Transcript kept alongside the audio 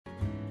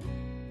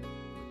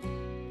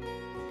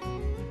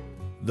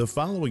The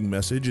following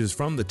message is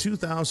from the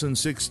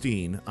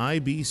 2016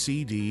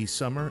 IBCD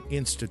Summer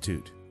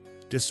Institute,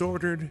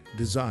 Disordered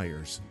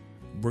Desires,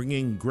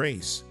 Bringing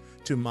Grace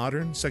to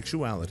Modern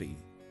Sexuality.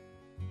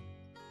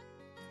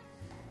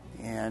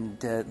 And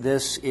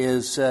this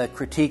is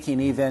critiquing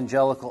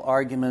evangelical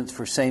arguments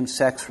for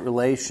same-sex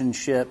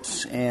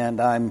relationships, and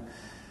I'm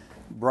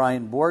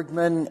Brian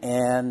Borgman,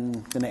 and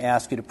I'm going to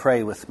ask you to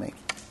pray with me.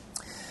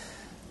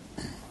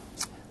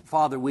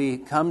 Father, we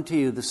come to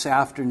you this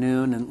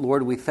afternoon, and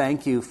Lord, we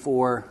thank you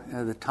for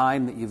the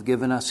time that you've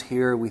given us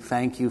here. We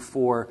thank you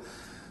for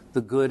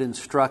the good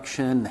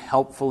instruction, the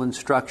helpful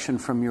instruction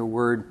from your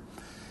word.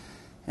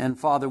 And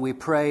Father, we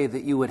pray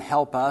that you would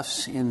help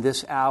us in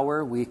this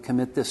hour. We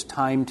commit this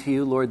time to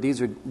you. Lord,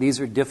 these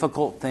are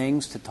difficult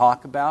things to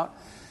talk about.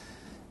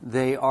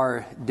 They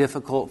are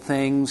difficult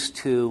things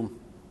to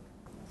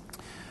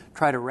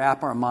try to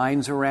wrap our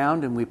minds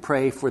around, and we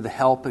pray for the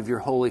help of your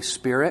Holy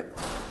Spirit.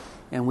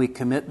 And we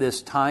commit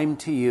this time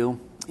to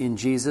you in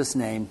Jesus'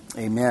 name.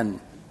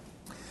 Amen.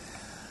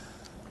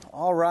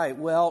 All right,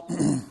 well,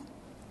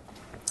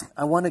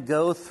 I want to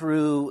go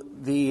through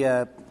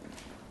the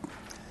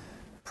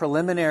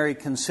preliminary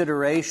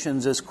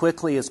considerations as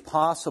quickly as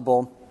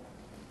possible.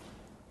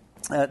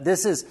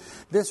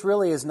 This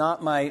really is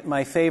not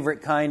my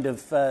favorite kind of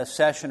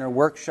session or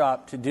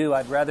workshop to do.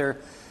 I'd rather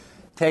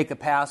take a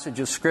passage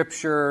of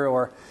Scripture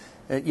or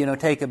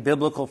take a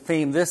biblical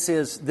theme. This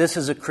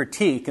is a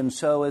critique, and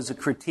so as a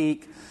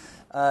critique,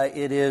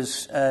 it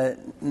is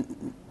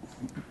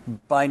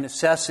by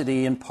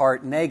necessity in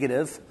part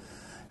negative,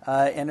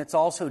 and it's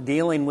also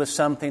dealing with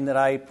something that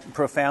I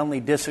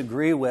profoundly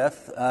disagree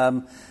with,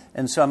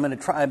 and so I'm going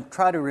to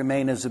try to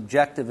remain as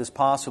objective as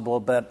possible.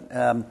 But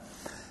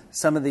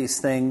some of these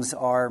things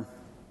are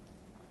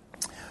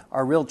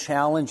real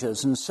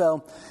challenges. And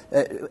so,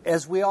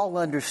 as we all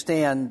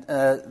understand,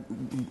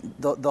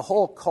 the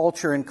whole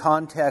culture and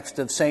context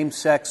of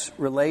same-sex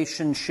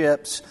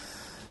relationships,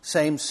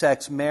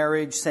 same-sex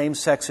marriage,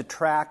 same-sex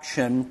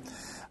attraction,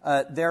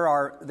 there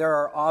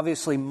are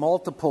obviously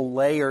multiple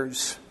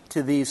layers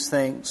to these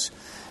things.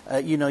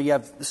 You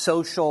have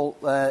social,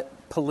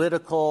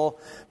 political,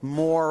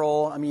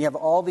 moral. You have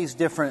all these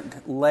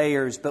different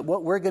layers. But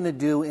what we're going to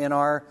do in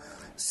our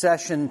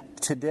session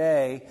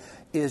today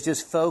is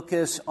just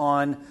focus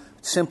on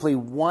simply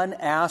one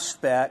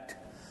aspect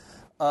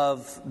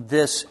of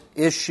this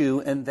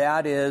issue, and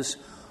that is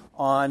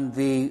on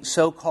the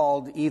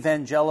so-called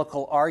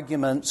evangelical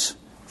arguments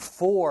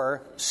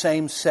for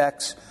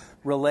same-sex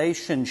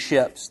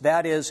relationships.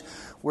 That is,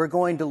 we're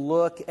going to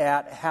look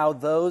at how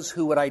those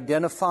who would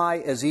identify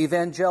as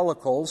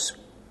evangelicals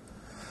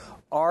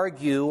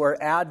argue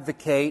or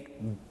advocate,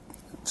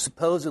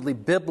 supposedly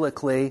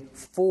biblically,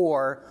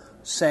 for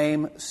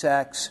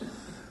same-sex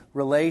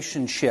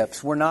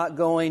relationships. We're not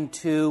going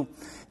to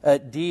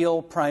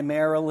deal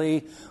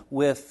primarily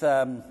with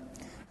how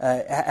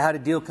to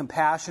deal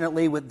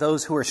compassionately with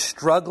those who are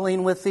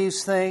struggling with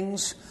these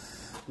things.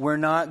 We're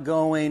not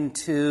going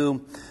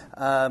to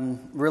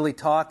really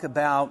talk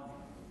about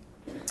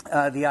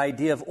the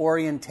idea of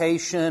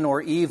orientation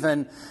or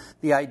even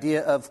the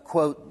idea of,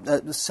 quote,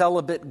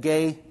 celibate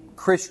gay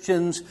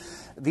Christians.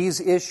 These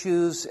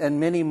issues and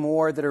many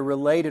more that are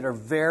related are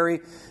very,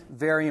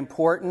 very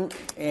important,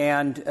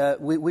 and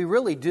we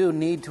really do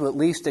need to at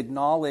least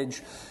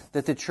acknowledge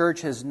that the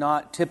church has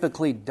not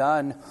typically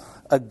done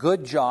a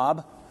good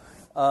job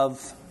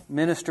of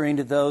ministering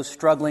to those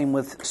struggling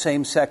with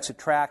same-sex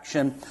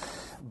attraction,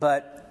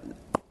 but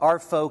our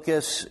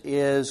focus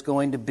is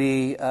going to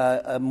be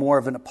a more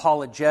of an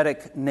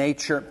apologetic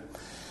nature.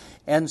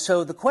 And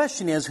so the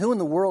question is, who in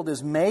the world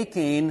is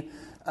making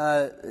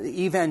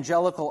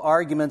evangelical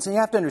arguments? And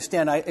you have to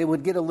understand, it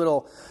would get a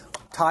little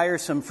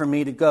tiresome for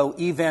me to go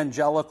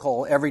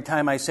evangelical every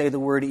time I say the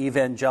word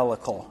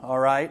evangelical, all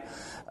right?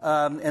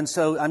 And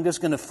so I'm just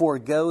going to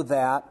forego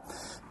that.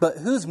 But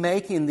who's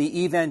making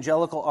the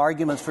evangelical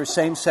arguments for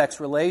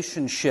same-sex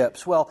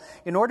relationships? Well,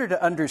 in order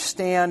to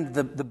understand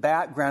the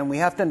background, we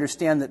have to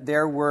understand that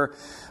there were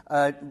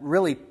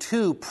really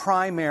two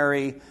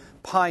primary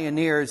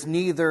pioneers,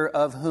 neither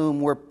of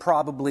whom were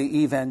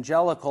probably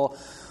evangelical.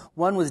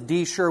 One was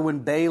D. Sherwin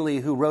Bailey,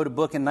 who wrote a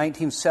book in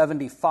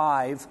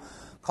 1975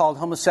 called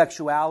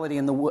Homosexuality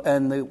in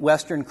the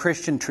Western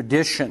Christian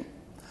Tradition.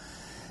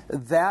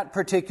 That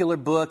particular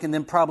book, and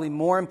then probably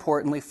more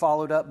importantly,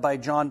 followed up by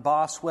John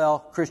Boswell,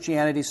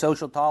 Christianity,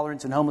 Social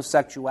Tolerance, and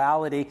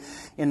Homosexuality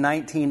in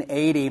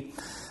 1980.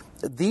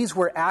 These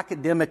were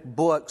academic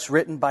books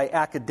written by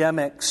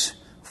academics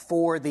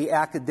for the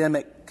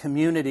academic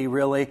community,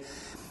 really.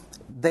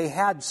 They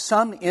had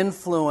some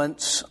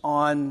influence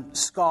on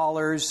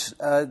scholars.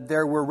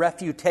 There were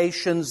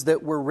refutations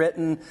that were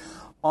written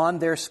on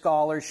their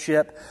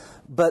scholarship.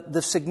 But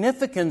the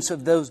significance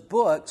of those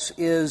books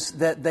is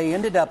that they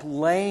ended up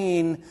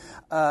laying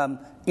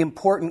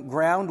important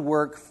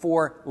groundwork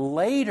for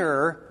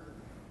later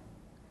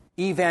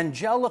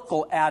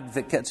evangelical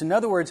advocates. In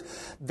other words,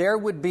 there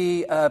would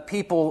be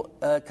people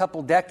a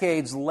couple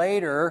decades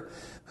later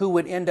who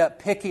would end up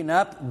picking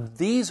up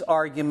these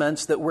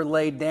arguments that were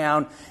laid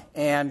down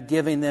and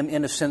giving them,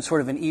 in a sense, sort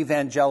of an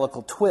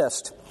evangelical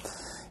twist.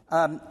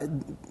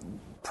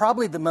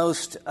 Probably the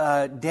most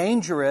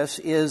dangerous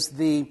is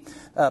the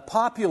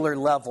popular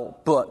level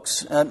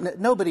books.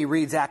 Nobody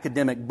reads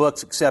academic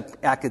books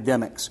except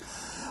academics.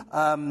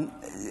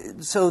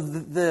 So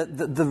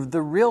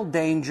the real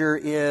danger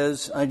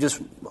is, I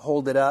just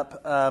hold it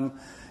up.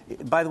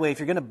 By the way, if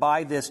you're going to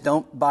buy this,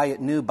 don't buy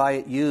it new, buy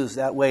it used.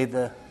 That way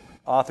the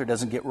author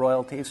doesn't get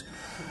royalties.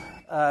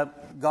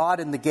 God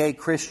and the Gay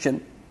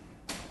Christian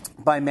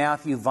by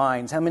Matthew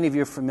Vines. How many of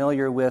you are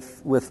familiar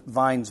with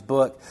Vines'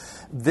 book?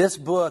 This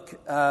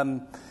book,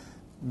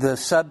 the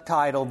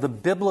subtitle, The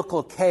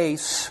Biblical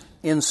Case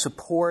in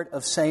Support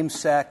of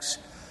Same-Sex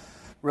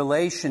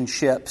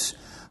Relationships.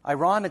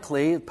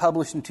 Ironically,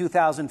 published in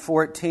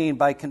 2014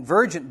 by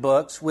Convergent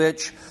Books,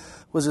 which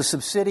was a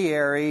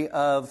subsidiary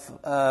of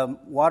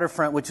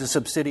Waterfront, which is a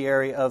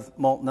subsidiary of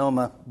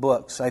Multnomah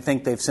Books. I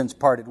think they've since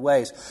parted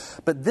ways.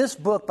 But this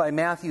book by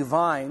Matthew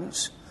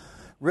Vines,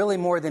 really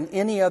more than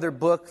any other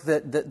book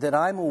that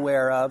I'm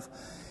aware of,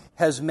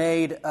 has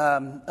made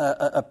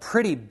a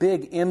pretty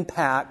big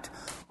impact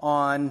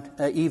on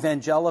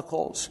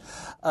evangelicals.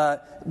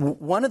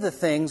 One of the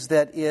things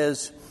that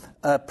is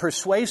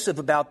persuasive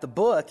about the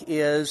book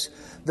is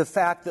the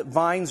fact that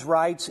Vines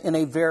writes in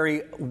a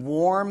very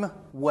warm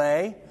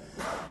way.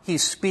 He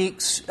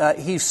speaks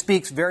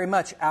very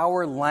much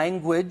our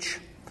language.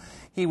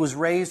 He was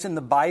raised in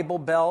the Bible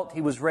Belt. He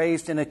was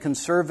raised in a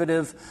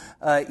conservative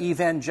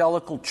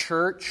evangelical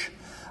church.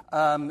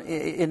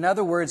 In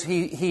other words,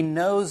 he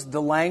knows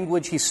the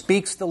language. He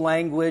speaks the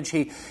language.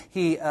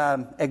 He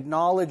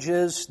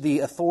acknowledges the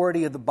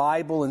authority of the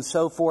Bible and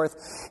so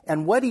forth.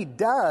 And what he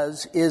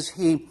does is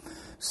he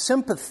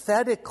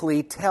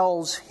sympathetically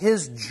tells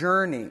his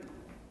journey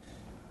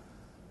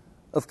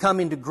of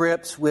coming to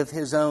grips with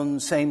his own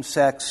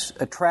same-sex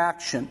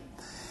attraction.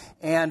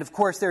 And of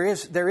course, there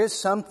is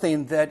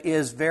something that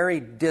is very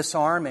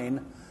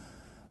disarming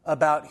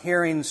about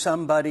hearing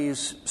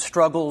somebody's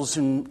struggles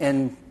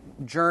and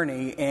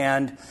journey,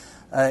 and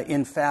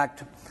in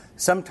fact,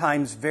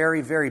 sometimes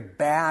very, very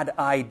bad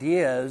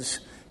ideas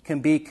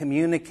can be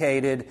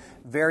communicated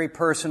very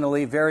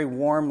personally, very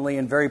warmly,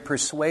 and very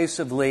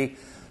persuasively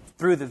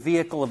through the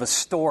vehicle of a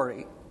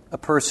story, a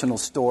personal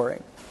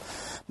story.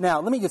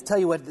 Now, let me just tell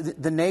you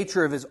what the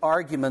nature of his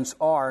arguments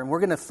are, and we're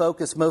going to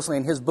focus mostly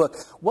on his book.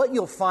 What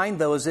you'll find,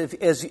 though, is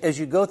as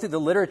you go through the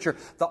literature,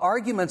 the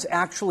arguments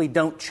actually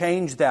don't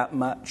change that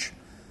much.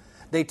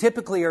 They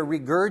typically are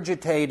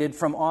regurgitated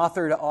from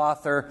author to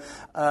author,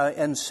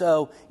 and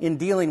so in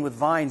dealing with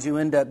Vines, you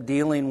end up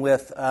dealing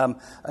with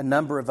a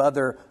number of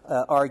other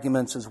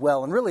arguments as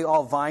well. And really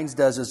all Vines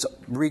does is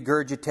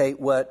regurgitate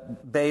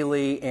what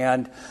Bailey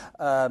and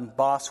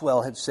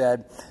Boswell had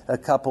said a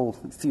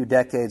few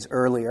decades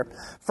earlier.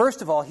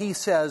 First of all, he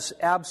says,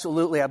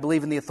 absolutely, I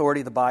believe in the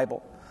authority of the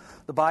Bible.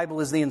 The Bible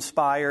is the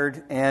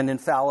inspired and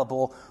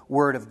infallible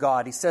Word of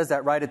God. He says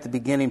that right at the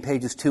beginning,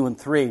 pages 2 and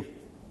 3.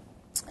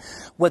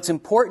 What's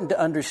important to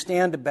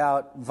understand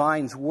about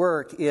Vines'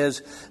 work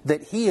is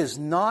that he is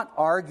not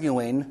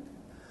arguing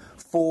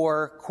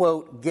for,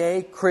 quote,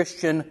 gay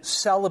Christian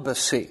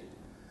celibacy.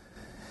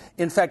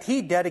 In fact,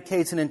 he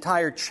dedicates an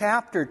entire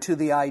chapter to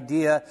the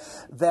idea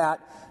that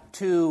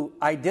to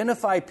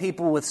identify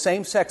people with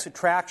same-sex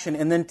attraction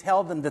and then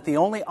tell them that the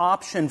only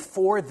option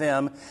for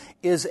them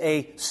is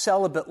a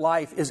celibate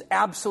life is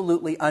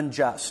absolutely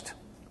unjust.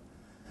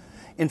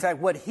 In fact,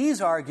 what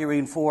he's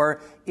arguing for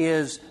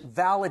is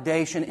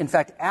validation, in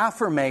fact,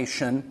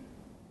 affirmation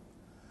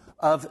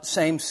of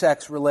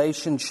same-sex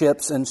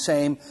relationships and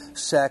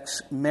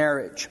same-sex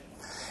marriage.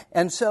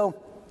 And so,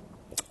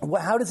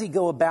 how does he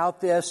go about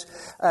this?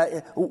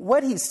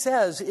 What he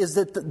says is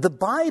that the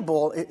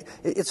Bible,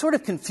 it's sort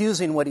of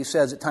confusing what he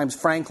says at times,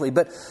 frankly,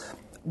 but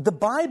the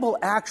Bible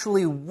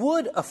actually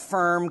would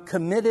affirm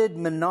committed,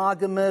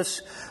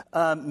 monogamous,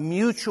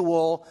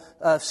 mutual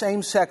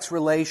same-sex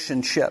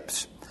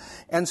relationships.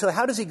 And so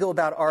how does he go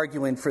about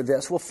arguing for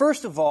this? Well,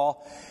 first of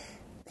all,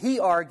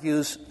 he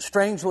argues,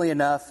 strangely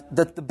enough,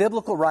 that the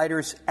biblical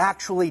writers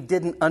actually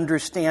didn't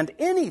understand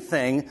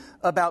anything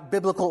about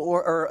biblical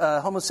or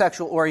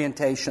homosexual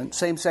orientation,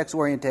 same-sex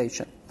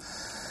orientation.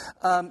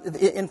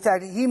 In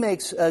fact, he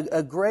makes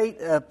a great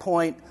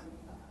point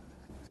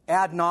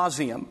ad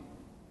nauseum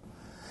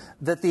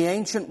that the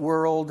ancient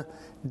world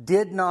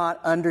did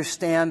not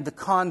understand the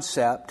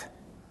concept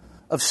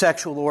of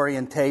sexual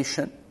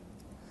orientation.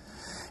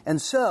 And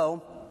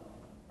so,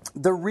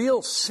 the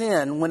real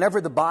sin,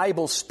 whenever the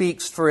Bible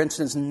speaks, for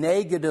instance,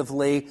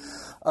 negatively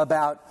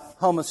about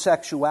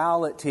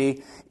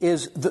homosexuality,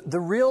 is the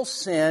real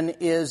sin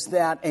is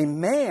that a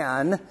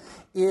man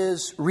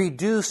is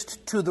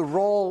reduced to the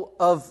role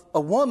of a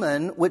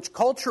woman, which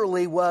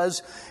culturally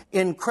was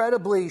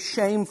incredibly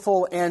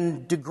shameful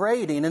and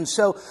degrading. And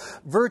so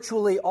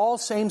virtually all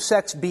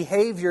same-sex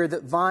behavior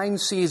that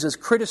Vines sees as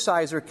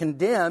criticized or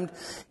condemned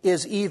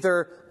is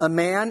either a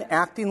man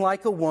acting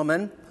like a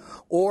woman,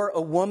 or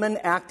a woman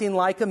acting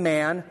like a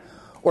man,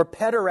 or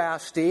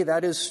pederasty,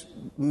 that is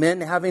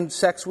men having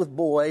sex with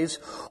boys,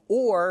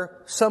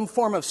 or some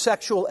form of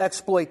sexual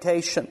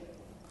exploitation.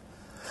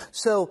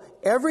 So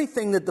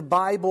everything that the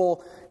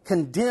Bible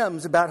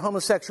condemns about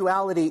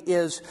homosexuality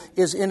is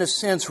in a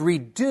sense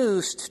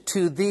reduced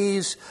to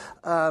these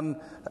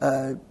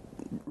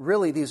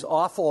really these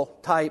awful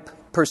type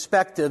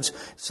perspectives,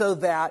 so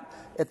that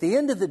at the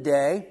end of the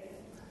day,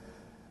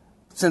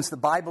 since the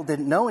Bible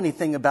didn't know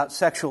anything about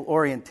sexual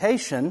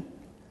orientation,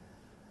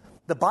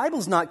 the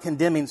Bible's not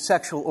condemning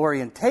sexual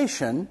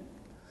orientation.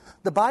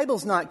 The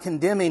Bible's not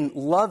condemning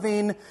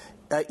loving,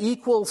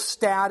 equal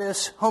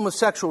status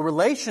homosexual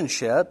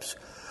relationships.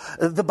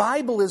 The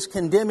Bible is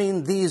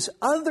condemning these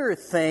other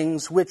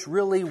things which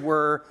really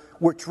were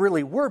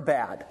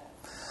bad.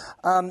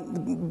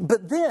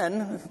 But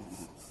then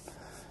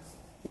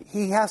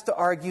he has to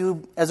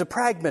argue as a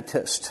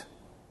pragmatist.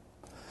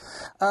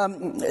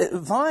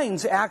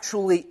 Vines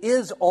actually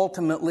is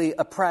ultimately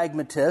a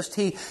pragmatist.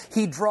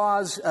 He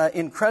draws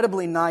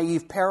incredibly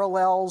naive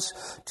parallels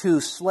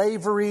to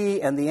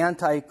slavery and the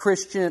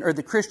anti-Christian or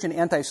the Christian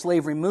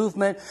anti-slavery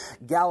movement,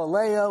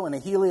 Galileo and a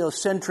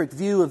heliocentric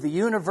view of the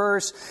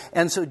universe.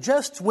 And so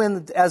just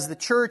as the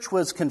church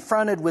was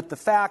confronted with the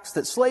facts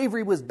that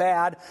slavery was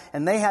bad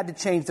and they had to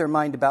change their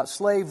mind about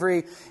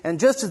slavery, and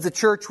just as the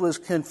church was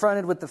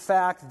confronted with the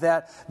fact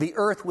that the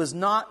earth was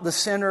not the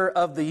center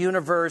of the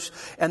universe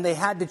and they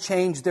had to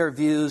change their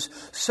views,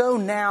 so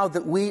now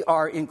that we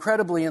are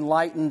incredibly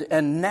enlightened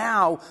and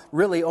now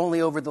really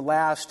only over the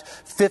last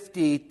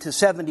 50 to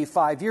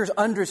 75 years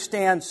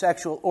understand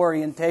sexual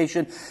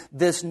orientation,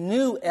 this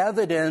new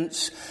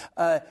evidence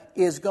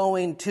is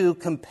going to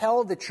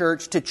compel the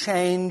church to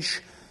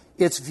change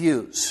its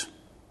views.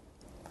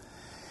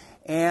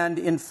 And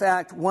in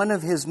fact, one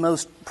of his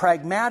most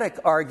pragmatic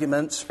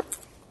arguments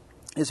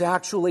is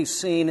actually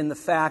seen in the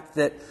fact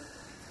that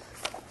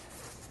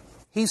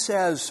he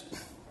says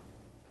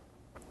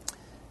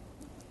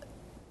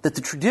that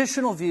the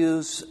traditional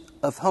views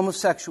of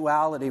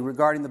homosexuality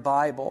regarding the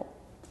Bible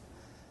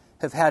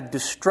have had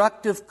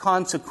destructive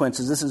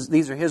consequences.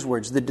 These are his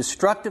words. The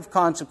destructive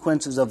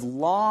consequences of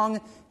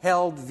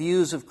long-held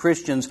views of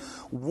Christians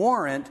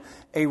warrant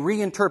a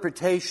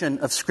reinterpretation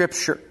of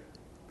Scripture.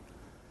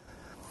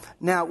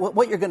 Now,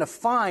 what you're going to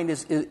find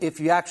is, if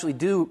you actually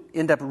do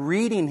end up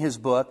reading his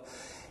book,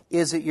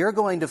 is that you're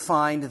going to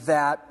find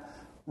that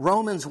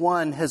Romans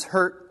 1 has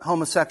hurt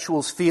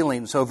homosexuals'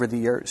 feelings over the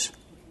years.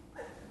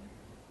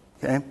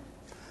 Okay?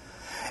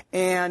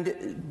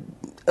 And,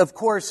 of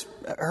course,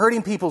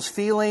 hurting people's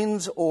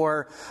feelings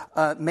or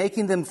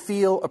making them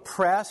feel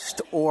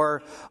oppressed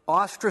or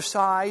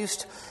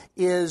ostracized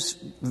is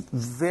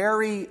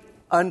very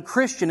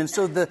unchristian. And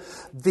so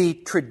the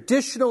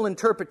traditional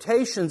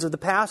interpretations of the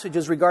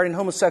passages regarding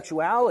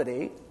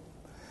homosexuality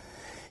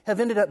have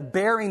ended up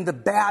bearing the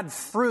bad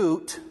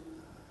fruit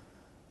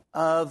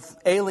of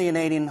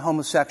alienating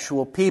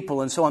homosexual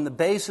people. And so on the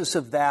basis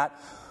of that,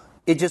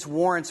 it just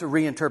warrants a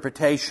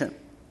reinterpretation.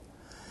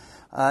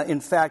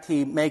 In fact,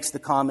 he makes the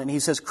comment, he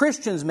says,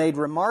 Christians made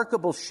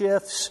remarkable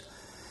shifts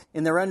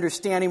in their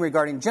understanding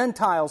regarding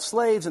Gentiles,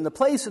 slaves, and the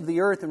place of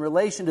the earth in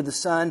relation to the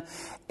Son.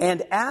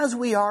 And as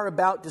we are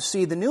about to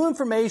see, the new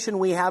information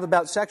we have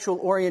about sexual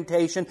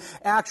orientation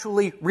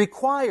actually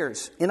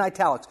requires, in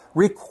italics,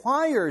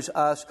 requires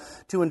us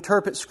to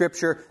interpret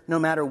Scripture no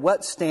matter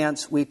what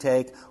stance we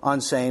take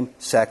on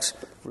same-sex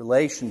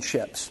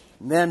relationships.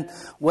 And then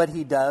what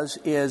he does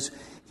is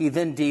he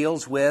then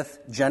deals with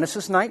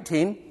Genesis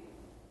 19,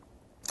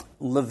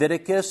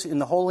 Leviticus in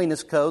the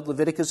Holiness Code,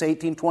 Leviticus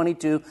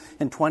 18:22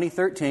 and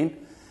 20:13.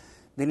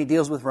 Then he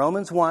deals with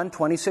Romans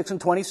 1:26 and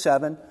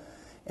 27.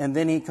 And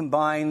then he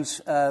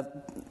combines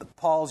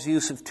Paul's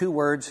use of two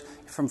words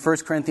from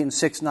 1 Corinthians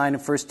 6:9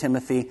 and 1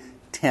 Timothy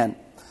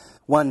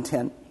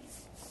 1:10.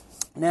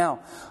 Now,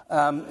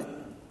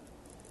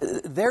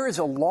 there is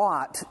a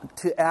lot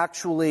to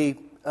actually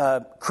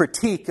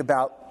critique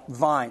about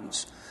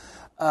Vines.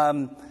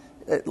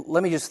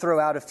 Let me just throw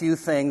out a few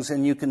things,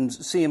 and you can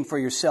see them for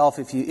yourself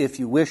if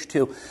you wish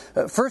to.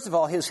 First of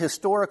all, his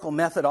historical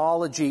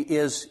methodology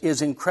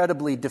is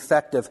incredibly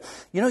defective.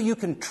 You know, you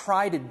can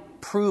try to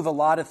prove a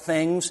lot of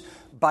things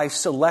by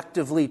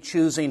selectively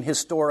choosing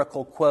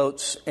historical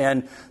quotes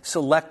and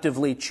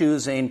selectively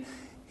choosing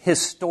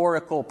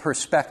historical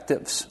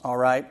perspectives, all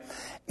right?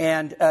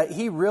 And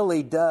he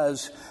really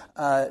does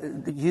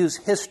use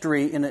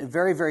history in a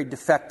very, very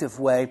defective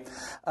way.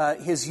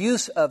 His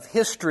use of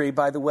history,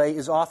 by the way,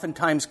 is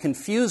oftentimes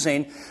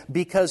confusing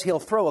because he'll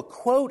throw a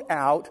quote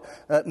out,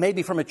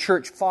 maybe from a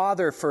church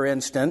father, for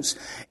instance,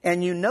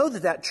 and you know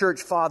that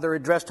church father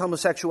addressed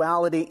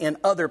homosexuality in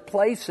other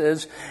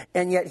places,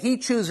 and yet he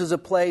chooses a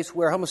place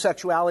where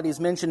homosexuality is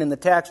mentioned in the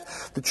text.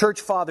 The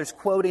church father's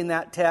quoting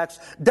that text,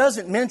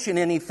 doesn't mention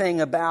anything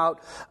about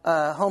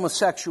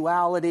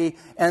homosexuality,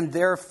 and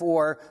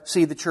therefore,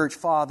 see, the church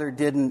father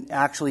didn't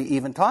actually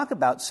even talk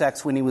about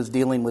sex when he was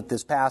dealing with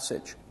this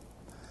passage.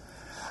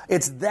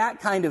 It's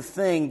that kind of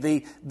thing.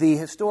 The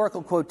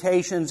historical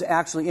quotations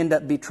actually end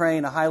up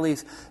betraying a highly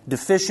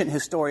deficient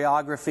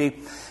historiography.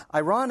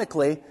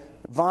 Ironically,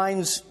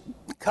 Vines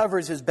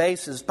covers his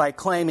bases by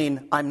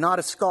claiming, I'm not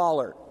a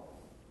scholar.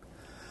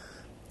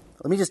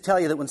 Let me just tell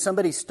you that when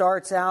somebody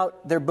starts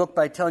out their book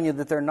by telling you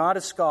that they're not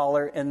a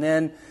scholar and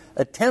then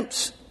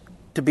attempts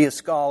to be a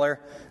scholar,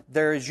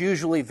 there is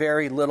usually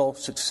very little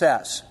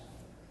success.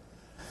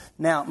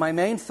 Now, my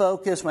main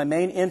focus, my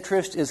main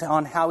interest is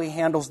on how he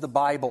handles the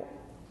Bible.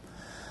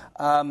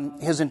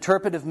 His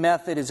interpretive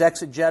method, his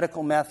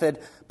exegetical method.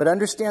 But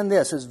understand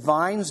this, as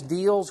Vines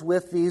deals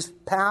with these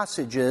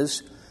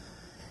passages,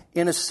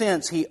 in a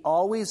sense, he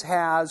always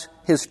has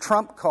his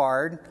trump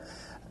card.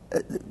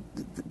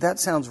 That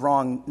sounds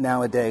wrong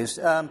nowadays.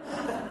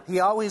 He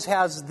always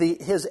has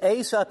his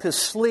ace up his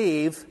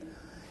sleeve,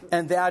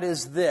 and that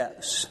is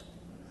this.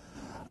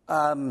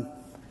 The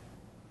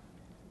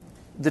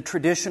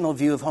traditional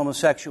view of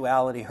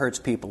homosexuality hurts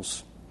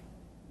people's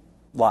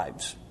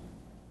lives.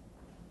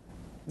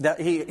 That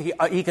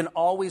he can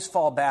always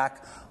fall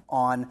back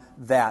on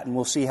that, and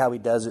we'll see how he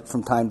does it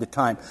from time to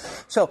time.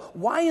 So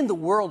why in the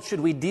world should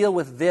we deal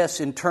with this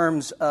in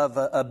terms of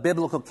a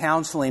biblical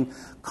counseling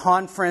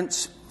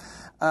conference?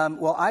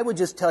 Well, I would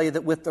just tell you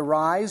that with the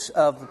rise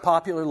of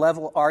popular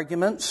level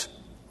arguments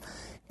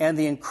and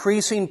the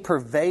increasing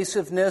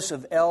pervasiveness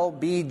of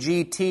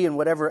LBGT and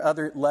whatever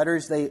other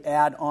letters they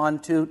add on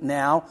to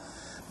now,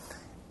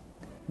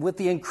 with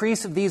the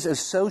increase of these as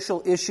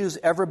social issues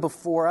ever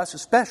before us,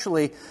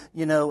 especially,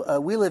 we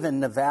live in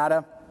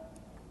Nevada,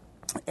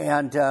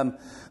 and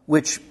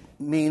which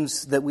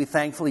means that we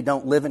thankfully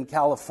don't live in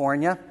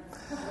California.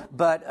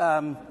 But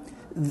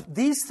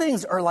these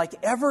things are like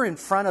ever in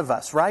front of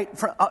us, right?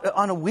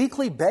 On a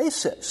weekly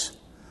basis.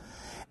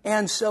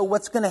 And so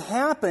what's going to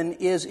happen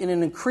is, in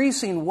an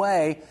increasing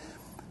way,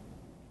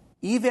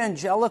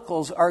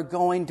 evangelicals are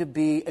going to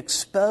be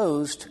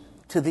exposed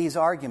to these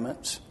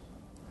arguments.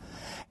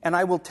 And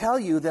I will tell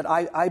you that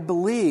I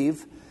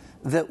believe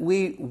that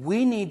we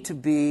need to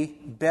be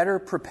better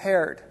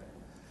prepared.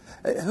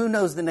 Who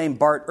knows the name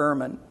Bart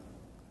Ehrman?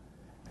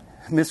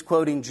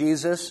 Misquoting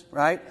Jesus,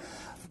 right?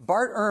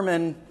 Bart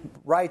Ehrman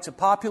writes a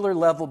popular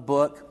level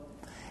book,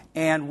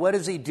 and what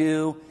does he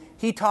do?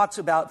 He talks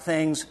about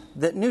things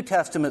that New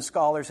Testament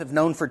scholars have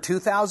known for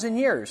 2,000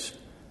 years.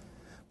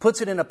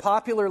 Puts it in a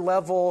popular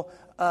level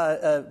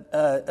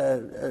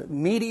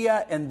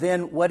media, and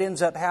then what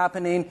ends up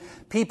happening?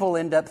 People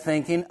end up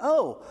thinking,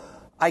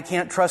 I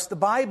can't trust the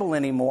Bible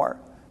anymore.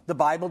 The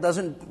Bible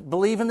doesn't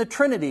believe in the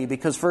Trinity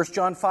because 1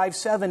 John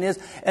 5:7 is...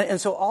 And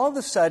so all of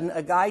a sudden,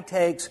 a guy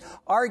takes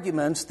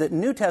arguments that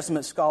New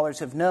Testament scholars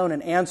have known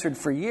and answered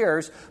for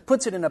years,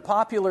 puts it in a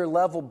popular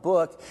level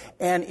book,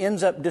 and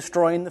ends up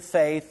destroying the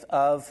faith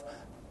of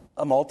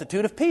a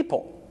multitude of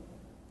people.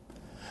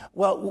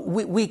 Well,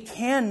 we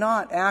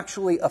cannot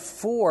actually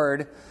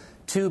afford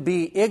to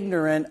be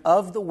ignorant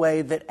of the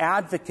way that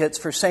advocates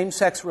for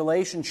same-sex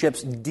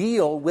relationships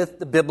deal with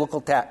the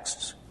biblical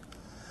texts.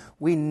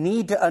 We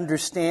need to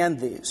understand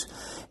these.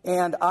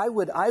 And I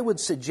would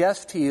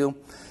suggest to you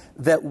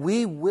that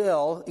we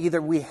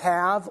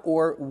have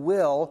or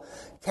will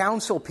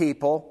counsel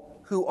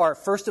people who are,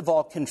 first of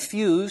all,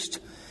 confused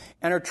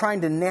and are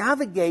trying to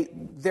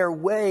navigate their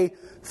way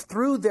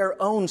through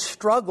their own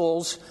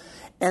struggles,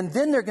 and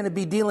then they're going to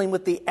be dealing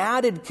with the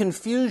added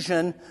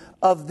confusion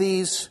of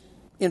these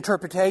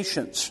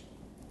interpretations.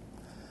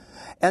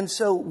 And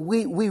so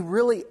we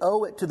really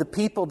owe it to the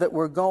people that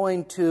we're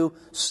going to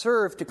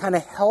serve to kind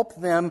of help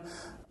them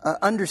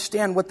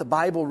understand what the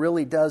Bible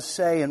really does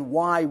say and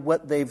why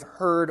what they've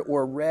heard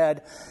or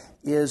read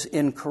is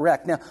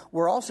incorrect. Now,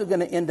 we're also going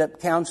to end up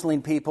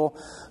counseling people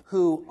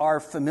who are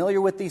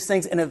familiar with these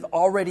things and have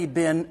already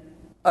been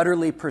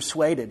utterly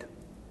persuaded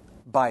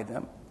by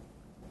them.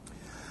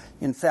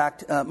 In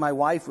fact, my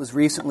wife was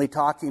recently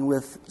talking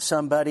with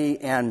somebody,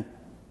 and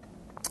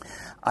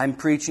I'm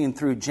preaching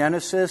through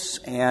Genesis,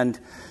 and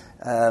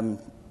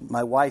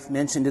my wife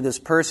mentioned to this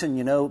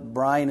person,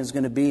 Brian is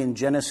going to be in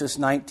Genesis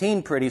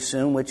 19 pretty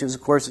soon, which is,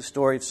 of course, the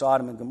story of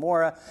Sodom and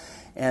Gomorrah.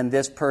 And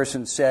this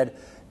person said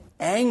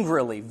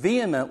angrily,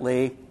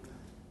 vehemently,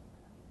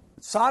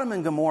 Sodom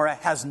and Gomorrah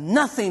has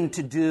nothing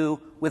to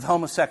do with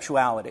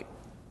homosexuality.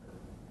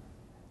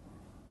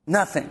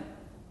 Nothing.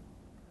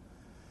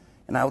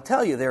 And I will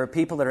tell you, there are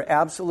people that are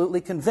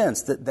absolutely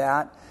convinced that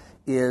that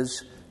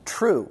is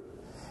true.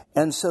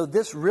 And so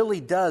this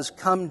really does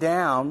come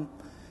down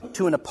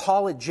to an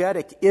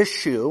apologetic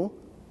issue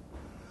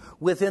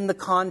within the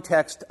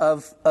context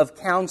of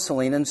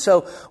counseling. And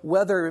so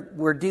whether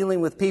we're dealing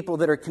with people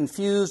that are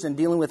confused and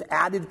dealing with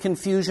added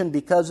confusion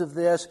because of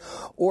this,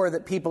 or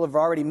that people have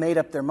already made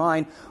up their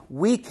mind,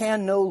 we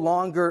can no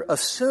longer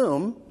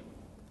assume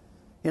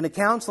in a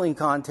counseling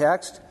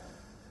context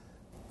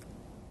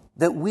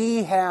that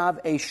we have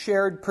a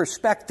shared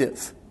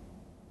perspective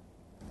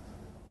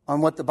on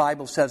what the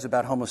Bible says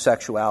about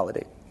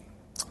homosexuality.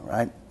 All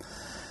right?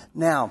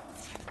 Now,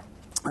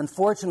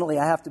 unfortunately,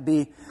 I have to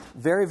be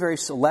very, very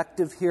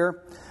selective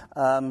here.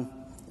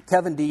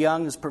 Kevin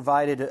DeYoung has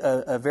provided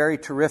a very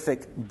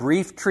terrific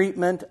brief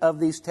treatment of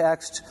these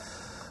texts.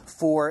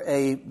 For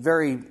a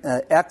very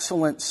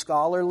excellent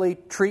scholarly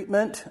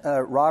treatment,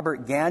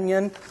 Robert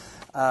Gagnon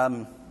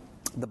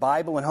The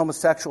Bible and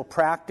homosexual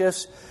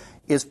practice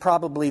is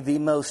probably the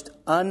most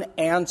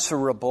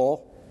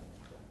unanswerable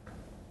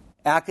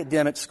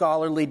academic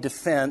scholarly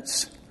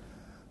defense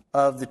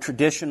of the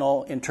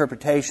traditional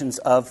interpretations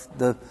of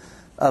the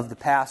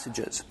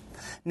passages.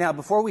 Now,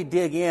 before we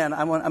dig in,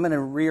 I'm going to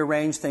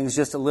rearrange things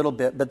just a little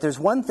bit, but there's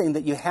one thing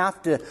that you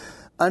have to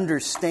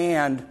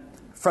understand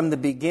from the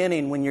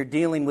beginning when you're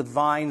dealing with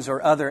Vines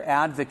or other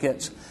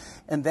advocates,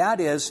 and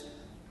that is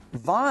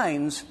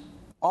Vines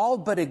all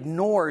but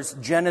ignores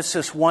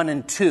Genesis 1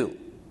 and 2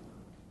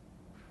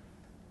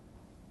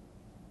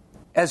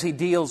 as he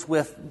deals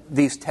with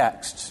these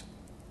texts.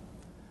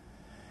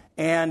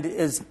 And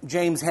as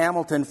James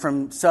Hamilton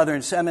from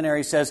Southern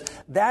Seminary says,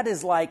 that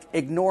is like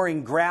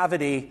ignoring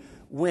gravity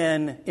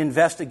when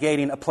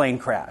investigating a plane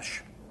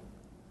crash.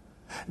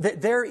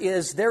 There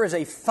is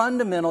a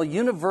fundamental,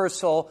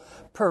 universal,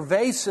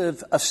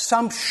 pervasive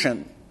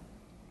assumption,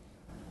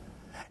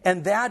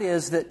 and that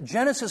is that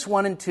Genesis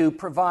 1 and 2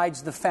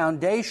 provides the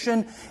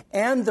foundation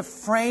and the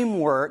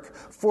framework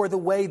for the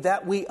way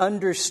that we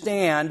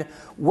understand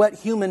what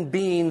human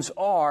beings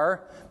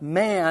are,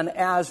 man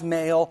as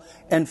male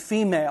and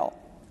female.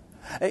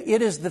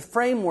 It is the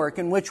framework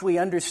in which we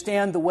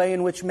understand the way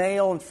in which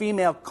male and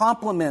female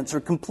complements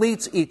or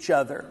completes each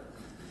other.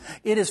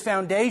 It is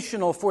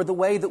foundational for the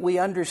way that we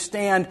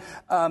understand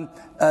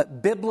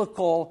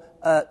biblical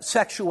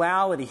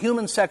sexuality,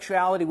 human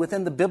sexuality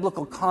within the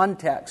biblical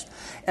context.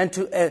 And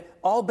to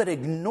all but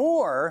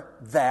ignore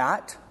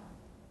that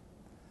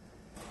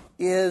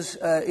is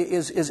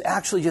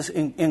actually just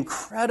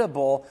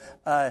incredible,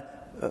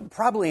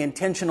 probably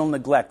intentional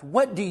neglect.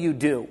 What do you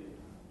do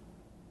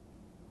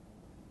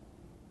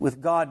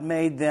with God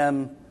made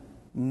them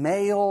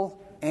male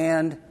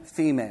and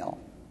female?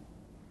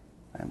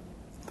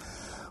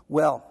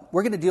 Well,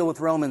 we're going to deal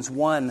with Romans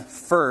 1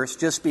 first,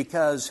 just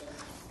because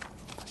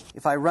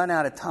if I run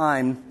out of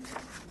time,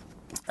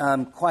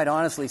 quite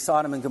honestly,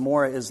 Sodom and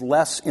Gomorrah is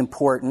less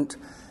important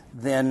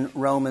than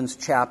Romans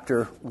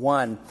chapter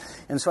 1.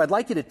 And so I'd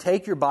like you to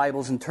take your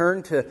Bibles and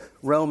turn to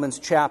Romans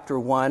chapter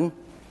 1.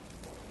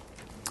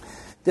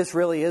 This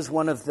really is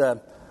one of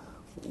the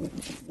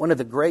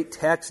great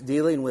texts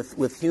dealing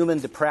with human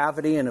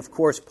depravity, and of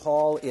course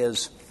Paul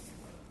is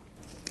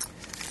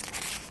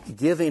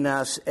giving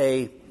us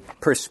a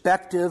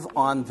perspective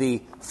on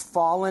the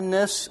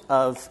fallenness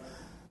of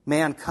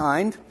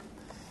mankind,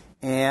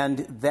 and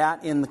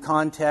that in the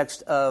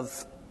context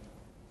of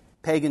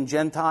pagan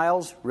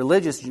Gentiles,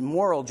 religious,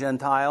 moral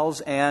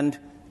Gentiles, and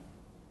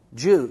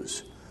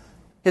Jews.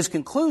 His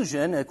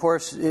conclusion, of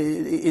course,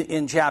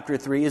 in chapter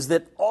 3 is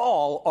that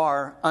all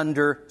are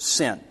under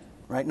sin,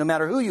 right? No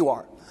matter who you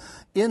are.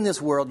 In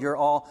this world, you're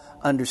all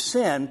under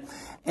sin.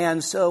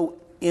 And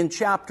so in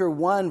chapter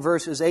 1,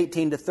 verses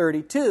 18 to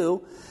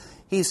 32,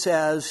 he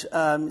says,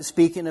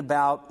 speaking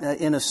about,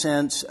 in a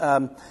sense,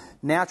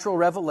 natural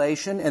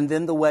revelation, and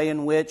then the way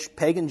in which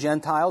pagan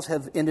Gentiles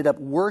have ended up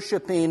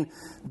worshiping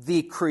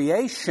the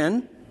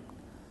creation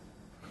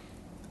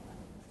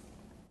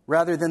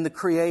rather than the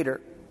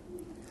Creator.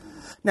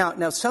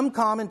 Now, some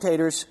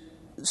commentators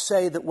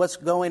say that what's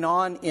going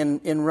on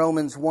in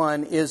Romans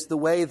 1 is the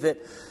way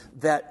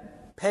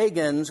that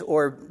pagans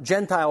or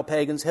Gentile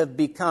pagans have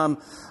become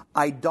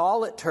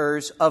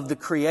idolaters of the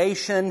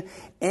creation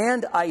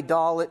and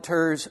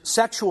idolaters,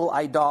 sexual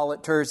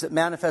idolaters that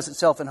manifest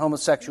itself in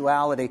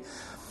homosexuality.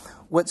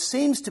 What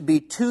seems to be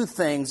two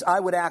things, I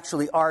would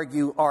actually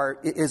argue,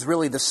 is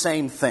really the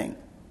same thing.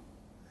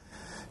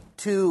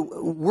 To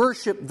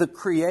worship the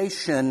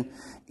creation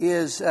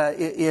is,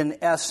 in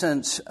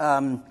essence,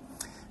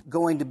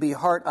 going to be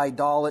heart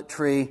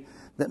idolatry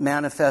that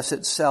manifests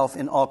itself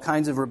in all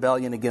kinds of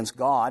rebellion against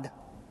God,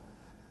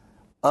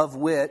 of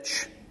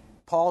which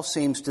Paul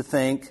seems to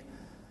think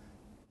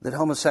that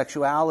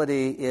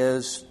homosexuality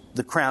is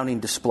the crowning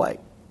display.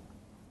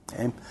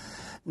 Okay?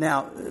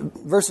 Now,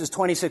 verses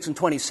 26 and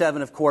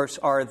 27, of course,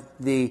 are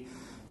the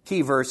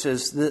key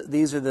verses.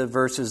 These are the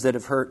verses that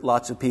have hurt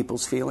lots of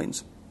people's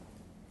feelings.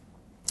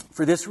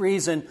 For this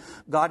reason,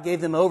 God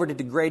gave them over to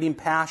degrading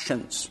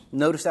passions.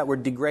 Notice that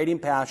word, degrading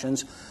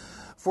passions.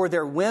 For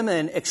their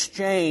women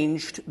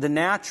exchanged the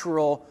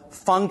natural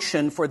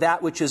function for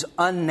that which is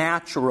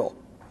unnatural.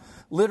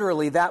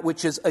 Literally, that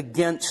which is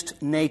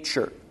against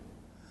nature.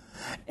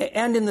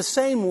 And in the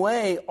same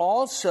way,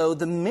 also,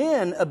 the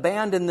men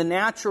abandoned the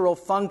natural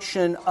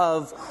function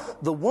of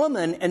the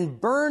woman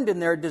and burned in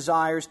their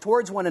desires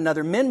towards one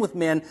another, men with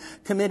men,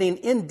 committing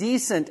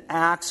indecent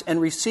acts and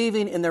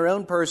receiving in their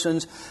own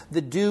persons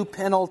the due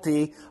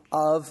penalty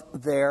of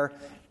their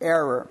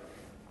error.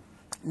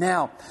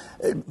 Now,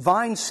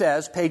 Vine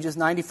says, pages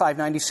 95,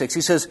 96, he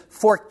says,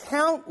 for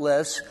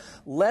countless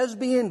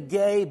lesbian,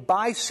 gay,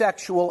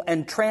 bisexual,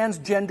 and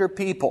transgender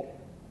people,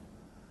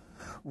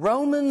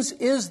 Romans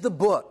is the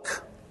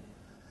book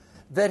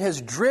that has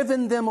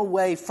driven them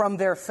away from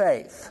their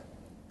faith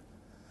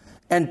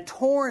and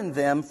torn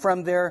them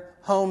from their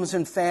homes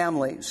and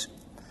families.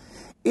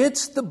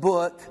 It's the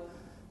book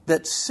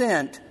that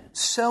sent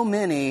so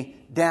many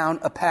down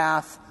a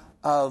path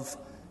of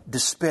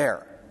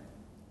despair.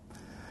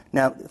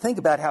 Now, think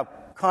about how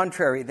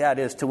Contrary, that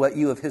is, to what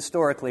you have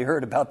historically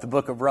heard about the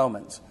book of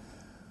Romans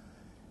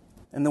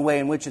and the way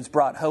in which it's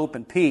brought hope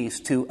and peace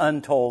to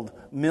untold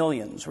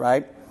millions,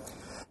 right?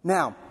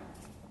 Now,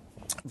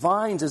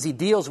 Vines, as he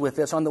deals with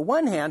this, on the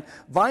one hand,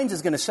 Vines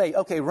is going to say,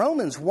 okay,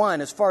 Romans 1,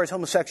 as far as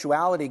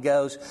homosexuality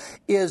goes,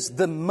 is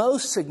the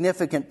most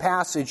significant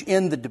passage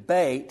in the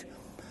debate.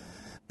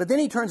 But then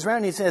he turns around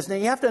and he says, now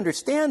you have to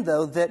understand,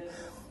 though, that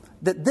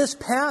this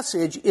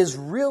passage is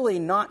really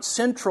not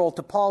central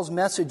to Paul's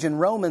message in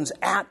Romans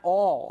at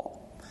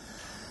all.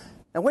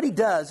 Now what he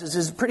does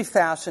is pretty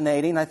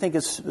fascinating. I think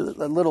it's a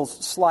little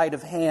sleight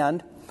of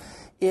hand.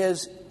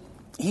 Is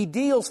he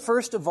deals,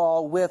 first of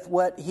all, with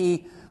what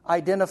he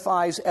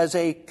identifies as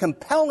a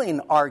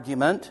compelling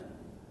argument,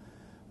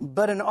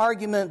 but an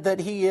argument that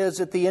he is,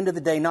 at the end of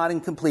the day, not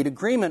in complete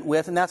agreement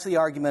with, and that's the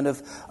argument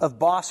of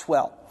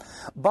Boswell.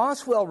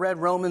 Boswell read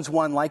Romans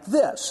 1 like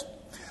this.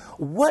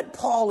 What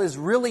Paul is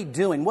really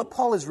doing, what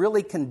Paul is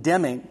really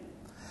condemning,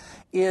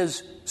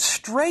 is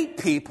straight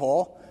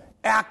people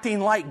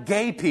acting like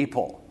gay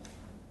people.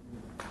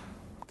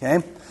 Okay?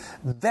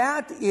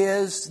 That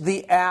is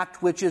the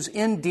act which is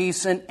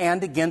indecent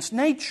and against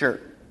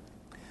nature.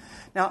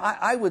 Now,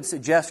 I would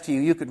suggest to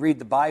you, you could read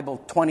the Bible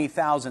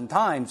 20,000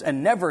 times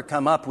and never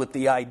come up with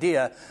the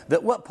idea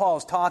that what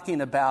Paul's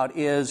talking about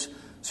is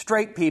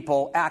straight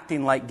people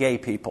acting like gay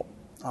people.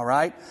 All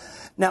right?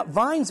 Now,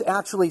 Vines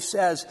actually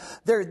says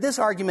this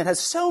argument has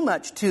so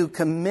much to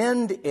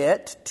commend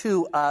it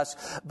to us,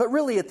 but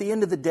really at the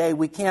end of the day,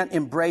 we can't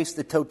embrace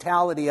the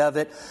totality of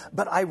it.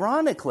 But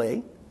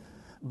ironically,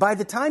 by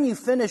the time you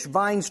finish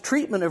Vines'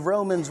 treatment of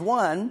Romans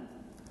 1,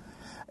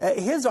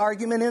 his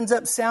argument ends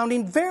up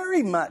sounding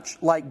very much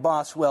like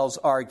Boswell's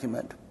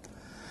argument.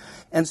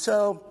 And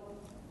so,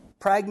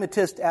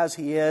 pragmatist as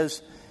he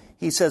is,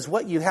 he says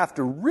what you have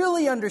to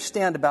really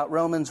understand about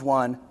Romans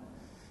 1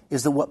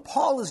 is that what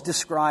Paul is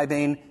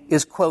describing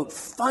is, quote,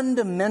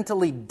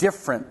 fundamentally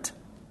different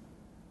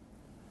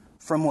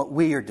from what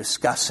we are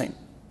discussing.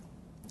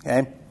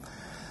 Okay?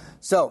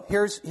 So,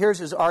 here's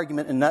his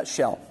argument in a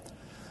nutshell.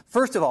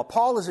 First of all,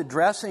 Paul is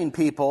addressing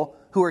people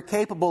who are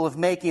capable of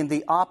making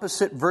the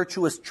opposite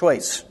virtuous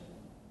choice.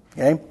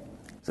 Okay?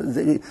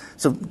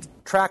 So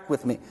track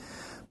with me.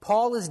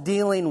 Paul is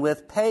dealing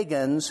with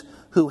pagans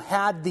who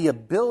had the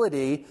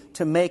ability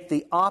to make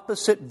the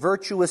opposite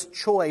virtuous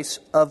choice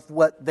of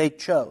what they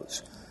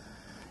chose.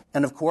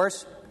 And of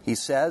course, he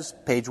says,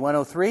 page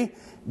 103,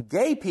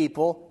 gay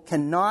people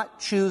cannot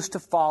choose to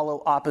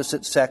follow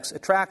opposite sex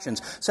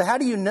attractions. So how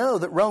do you know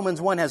that Romans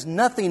 1 has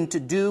nothing to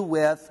do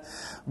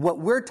with what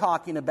we're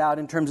talking about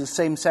in terms of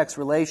same-sex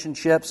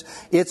relationships?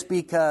 It's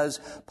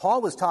because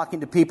Paul was talking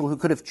to people who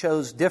could have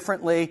chose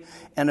differently,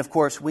 and of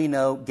course we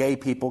know gay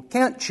people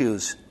can't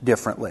choose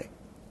differently.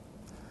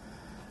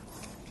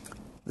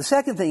 The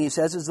second thing he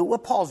says is that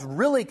what Paul's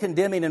really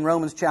condemning in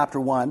Romans chapter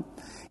 1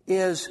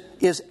 is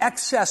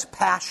excess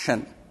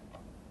passion.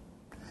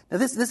 Now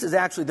this is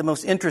actually the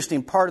most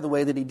interesting part of the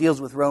way that he deals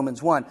with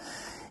Romans 1.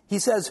 He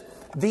says,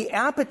 the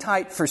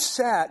appetite for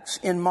sex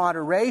in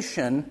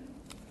moderation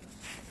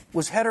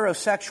was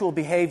heterosexual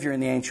behavior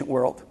in the ancient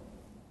world.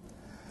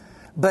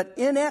 But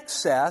in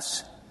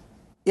excess,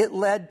 it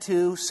led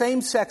to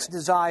same-sex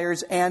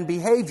desires and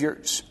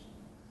behaviors.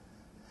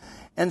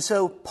 And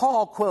so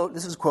Paul, quote,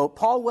 this is quote,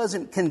 Paul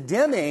wasn't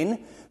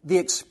condemning the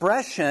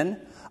expression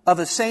of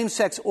a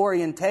same-sex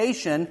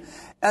orientation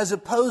as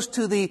opposed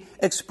to the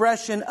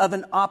expression of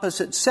an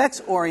opposite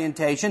sex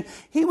orientation.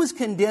 He was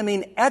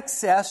condemning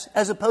excess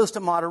as opposed to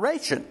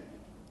moderation.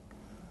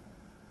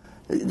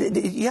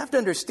 You have to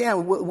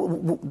understand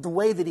the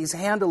way that he's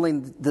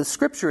handling the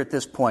scripture at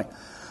this point.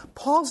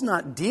 Paul's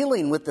not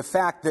dealing with the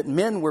fact that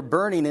men were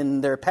burning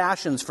in their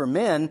passions for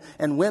men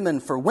and women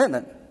for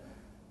women,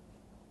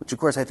 which of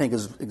course I think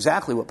is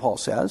exactly what Paul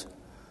says.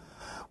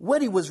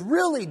 What he was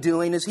really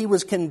doing is he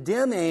was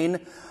condemning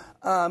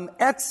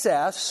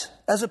excess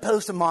as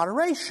opposed to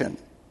moderation.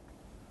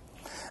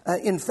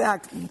 In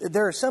fact,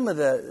 there are some of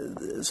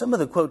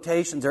the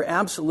quotations are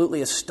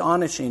absolutely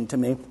astonishing to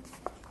me.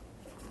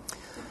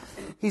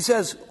 He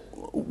says,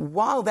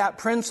 while that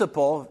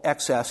principle,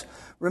 excess,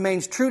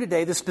 remains true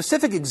today, the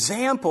specific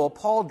example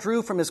Paul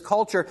drew from his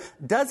culture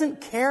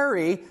doesn't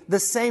carry the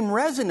same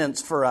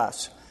resonance for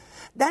us.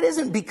 That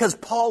isn't because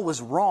Paul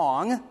was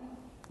wrong.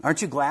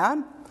 Aren't you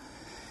glad?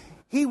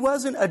 He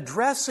wasn't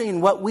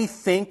addressing what we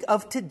think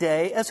of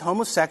today as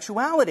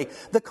homosexuality.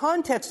 The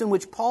context in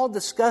which Paul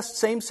discussed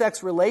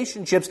same-sex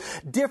relationships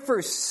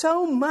differs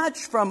so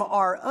much from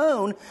our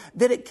own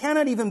that it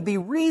cannot even be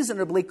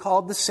reasonably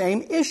called the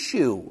same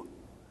issue.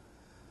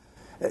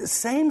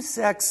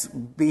 Same-sex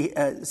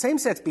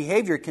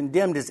behavior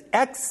condemned as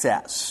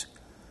excess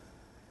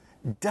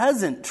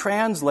doesn't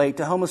translate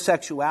to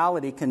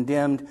homosexuality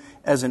condemned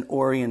as an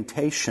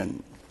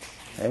orientation.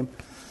 Okay?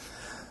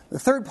 The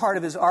third part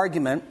of his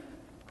argument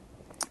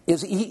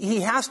is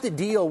he has to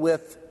deal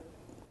with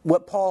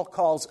what Paul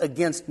calls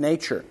against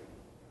nature.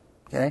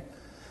 Okay?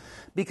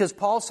 Because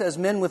Paul says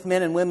men with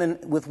men and women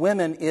with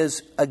women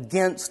is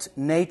against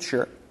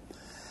nature.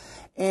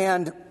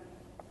 And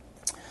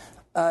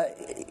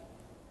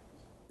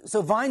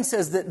So Vine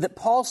says that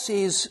Paul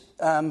sees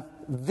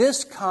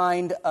this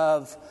kind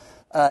of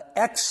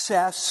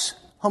excess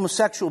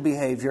homosexual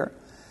behavior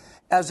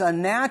as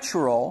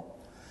unnatural,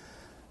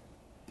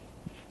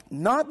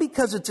 not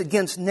because it's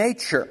against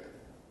nature,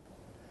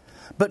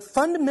 but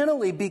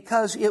fundamentally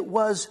because it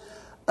was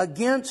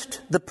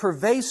against the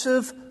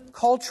pervasive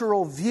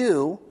cultural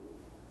view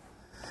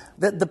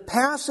that the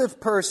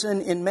passive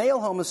person in male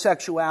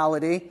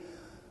homosexuality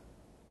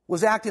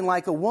was acting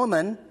like a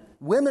woman.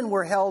 Women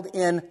were held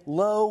in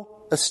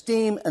low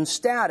esteem and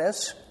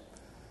status.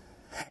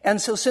 And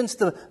so since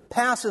the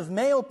passive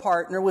male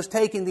partner was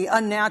taking the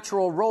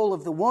unnatural role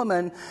of the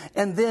woman,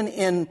 and then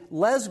in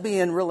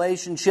lesbian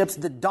relationships,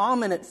 the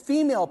dominant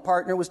female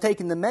partner was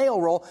taking the male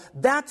role,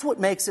 that's what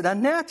makes it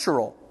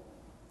unnatural.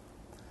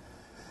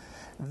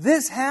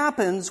 This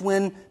happens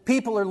when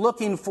people are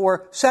looking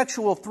for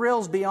sexual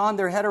thrills beyond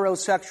their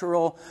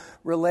heterosexual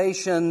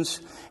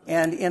relations.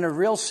 And in a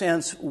real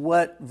sense,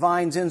 what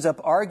Vines ends up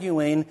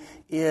arguing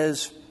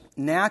is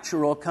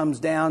natural comes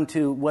down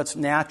to what's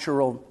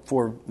natural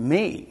for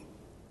me.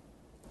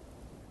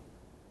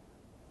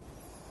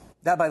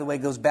 That, by the way,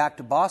 goes back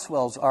to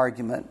Boswell's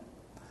argument.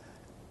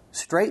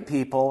 Straight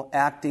people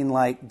acting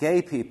like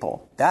gay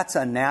people, that's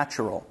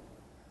unnatural.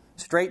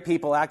 Straight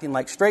people acting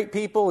like straight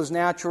people is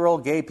natural.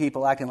 Gay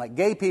people acting like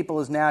gay people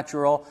is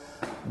natural.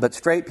 But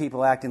straight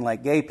people acting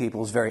like gay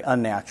people is very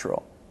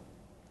unnatural.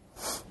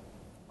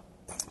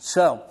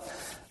 So,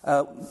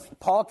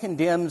 Paul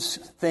condemns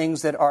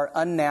things that are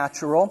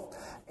unnatural.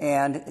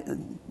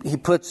 And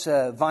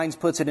Vines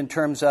puts it in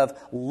terms of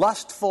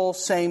lustful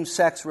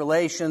same-sex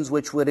relations,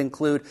 which would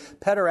include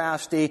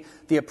pederasty,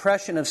 the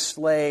oppression of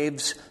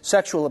slaves,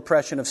 sexual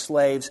oppression of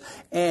slaves,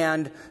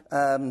 and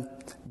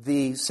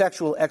the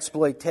sexual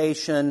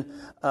exploitation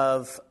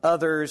of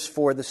others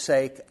for the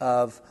sake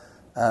of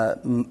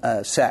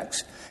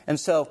sex. And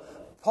so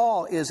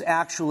Paul is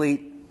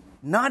actually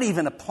not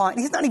even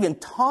he's not even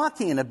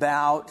talking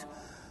about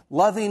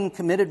loving,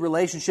 committed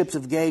relationships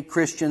of gay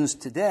Christians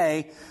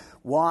today.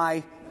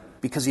 Why?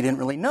 Because he didn't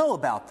really know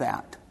about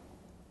that.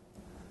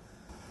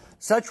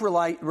 Such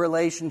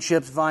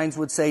relationships, Vines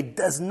would say,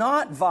 does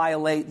not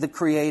violate the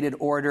created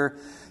order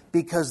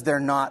because they're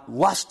not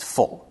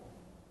lustful.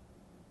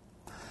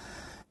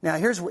 Now,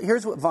 here's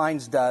what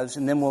Vines does,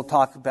 and then we'll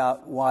talk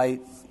about why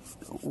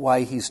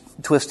he's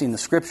twisting the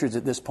Scriptures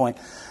at this point.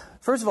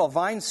 First of all,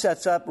 Vines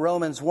sets up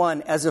Romans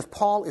 1 as if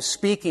Paul is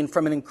speaking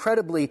from an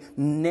incredibly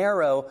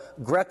narrow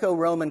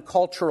Greco-Roman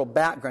cultural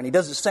background. He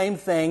does the same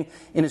thing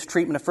in his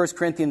treatment of 1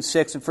 Corinthians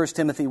 6 and 1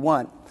 Timothy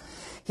 1.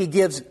 He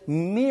gives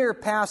mere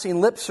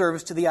passing lip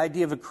service to the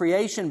idea of a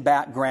creation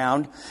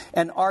background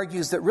and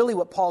argues that really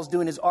what Paul's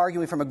doing is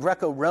arguing from a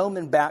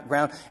Greco-Roman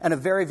background, and a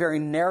very, very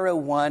narrow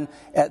one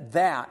at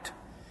that.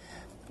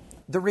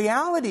 The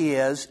reality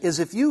is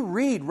if you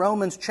read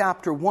Romans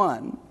chapter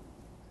 1,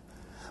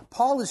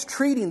 Paul is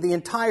treating the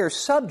entire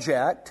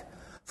subject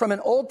from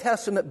an Old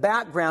Testament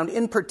background,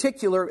 in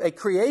particular a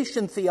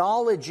creation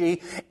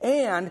theology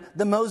and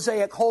the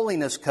Mosaic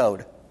holiness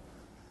code.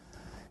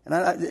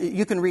 And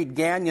you can read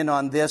Gagnon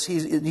on this.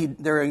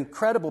 There are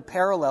incredible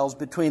parallels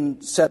between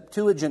the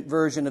Septuagint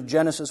version of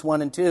Genesis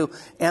 1 and 2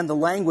 and the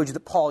language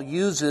that Paul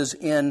uses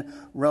in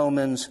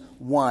Romans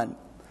 1.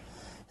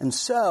 And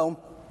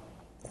so,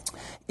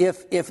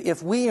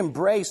 if we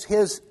embrace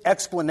his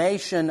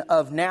explanation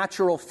of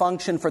natural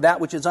function for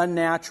that which is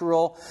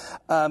unnatural,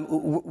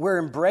 we're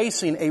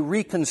embracing a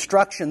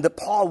reconstruction that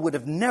Paul would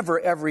have never,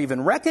 ever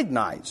even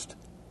recognized.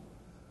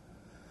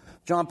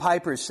 John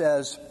Piper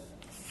says,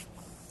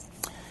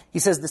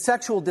 the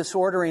sexual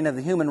disordering of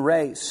the human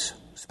race,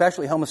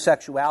 especially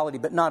homosexuality,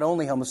 but not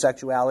only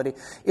homosexuality,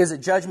 is a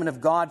judgment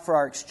of God for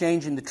our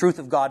exchanging the truth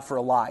of God for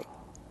a lie.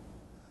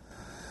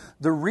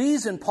 The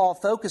reason Paul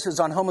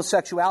focuses on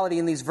homosexuality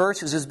in these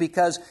verses is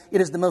because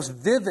it is the most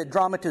vivid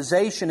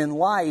dramatization in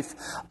life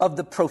of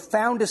the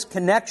profoundest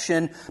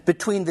connection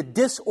between the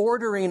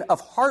disordering of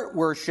heart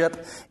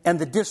worship and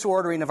the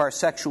disordering of our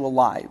sexual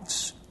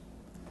lives.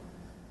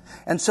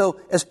 And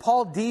so, as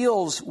Paul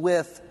deals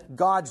with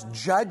God's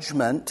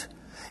judgment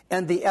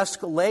and the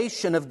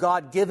escalation of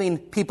God giving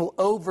people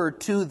over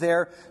to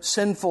their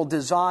sinful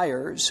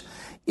desires,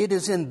 it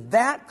is in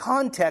that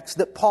context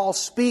that Paul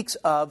speaks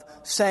of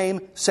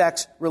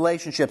same-sex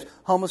relationships,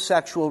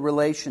 homosexual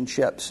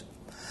relationships.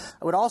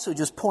 I would also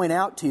just point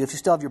out to you, if you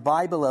still have your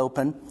Bible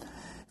open,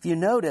 if you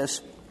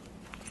notice,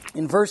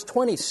 in verse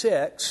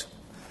 26,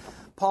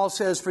 Paul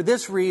says, for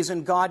this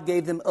reason God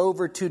gave them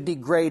over to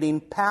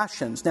degrading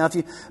passions. Now, if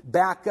you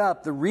back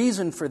up, the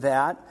reason for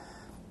that,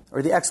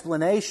 or the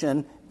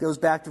explanation, goes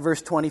back to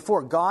verse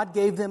 24. God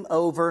gave them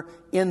over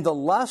in the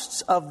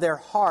lusts of their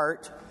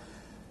heart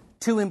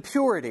to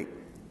impurity,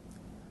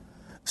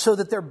 so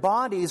that their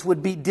bodies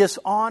would be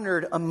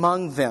dishonored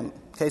among them.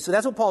 Okay, so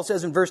that's what Paul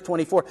says in verse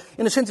 24.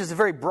 In a sense, it's a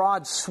very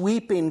broad,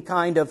 sweeping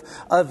kind of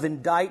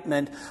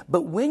indictment.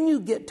 But when you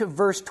get to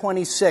verse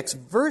 26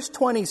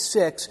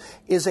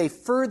 is a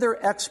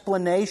further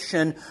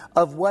explanation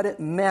of what it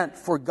meant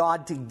for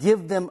God to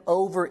give them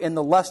over in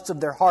the lusts of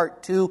their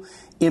heart to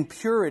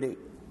impurity.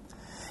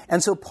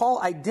 And so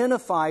Paul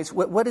identifies,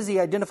 what does he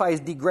identify as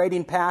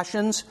degrading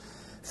passions?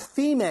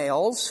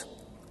 Females,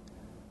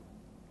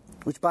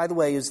 which by the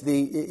way is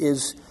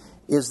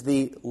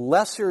the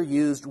lesser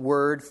used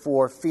word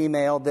for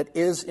female that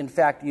is in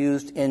fact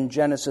used in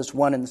Genesis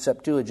 1 in the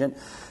Septuagint.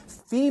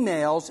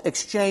 Females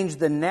exchange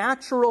the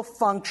natural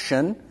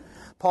function,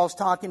 Paul's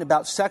talking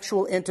about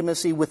sexual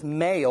intimacy with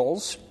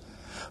males,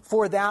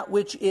 for that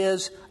which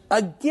is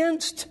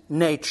against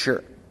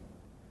nature.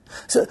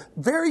 So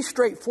very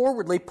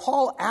straightforwardly,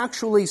 Paul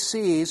actually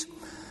sees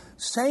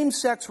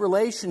same-sex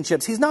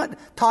relationships. He's not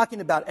talking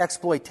about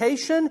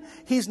exploitation.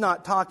 He's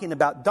not talking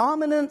about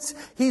dominance.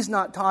 He's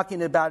not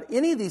talking about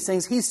any of these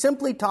things. He's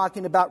simply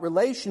talking about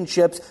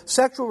relationships,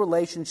 sexual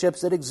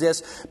relationships that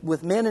exist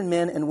with men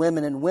and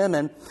women and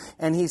women.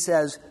 And he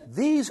says,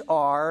 these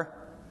are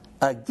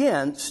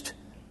against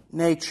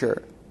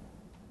nature.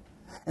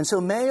 And so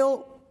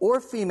male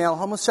or female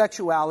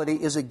homosexuality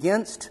is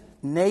against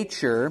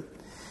nature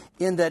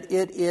in that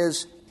it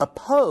is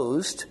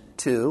opposed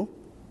to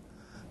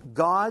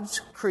God's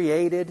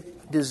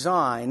created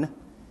design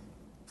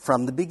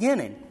from the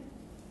beginning.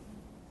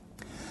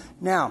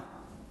 Now,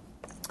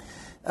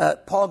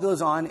 Paul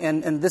goes on,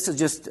 and this is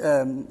just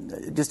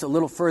a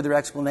little further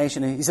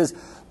explanation. He says,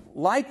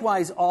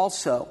 likewise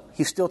also,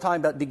 he's still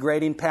talking about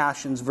degrading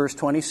passions, verse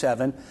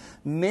 27,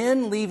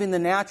 men leaving the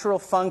natural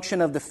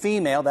function of the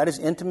female, that is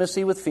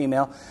intimacy with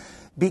female,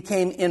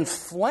 became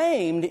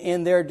inflamed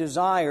in their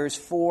desires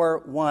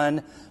for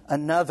one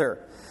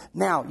another.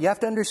 Now, you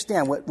have to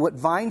understand, what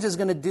Vines is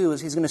going to do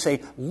is he's going to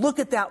say, look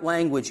at that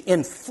language,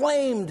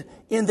 inflamed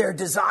in their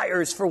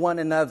desires for one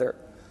another.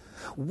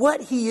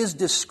 What he is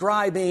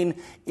describing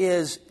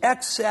is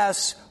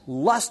excess,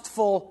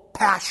 lustful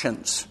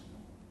passions.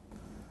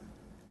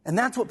 And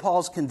that's what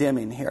Paul's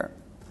condemning here.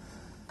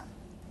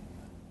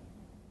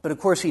 But of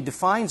course, he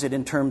defines it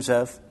in terms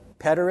of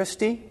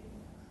pederasty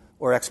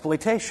or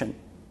exploitation.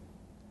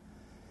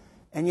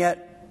 And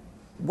yet,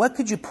 what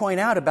could you point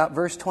out about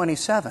verse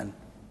 27?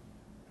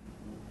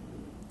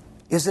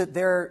 Is that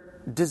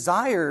their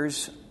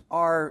desires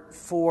are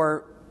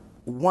for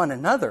one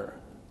another.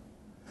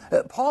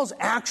 Paul's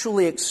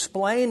actually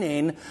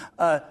explaining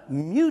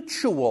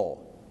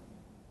mutual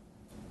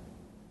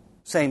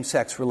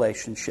same-sex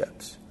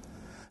relationships.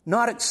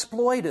 Not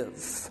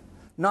exploitive,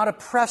 not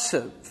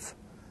oppressive,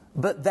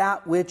 but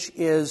that which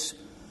is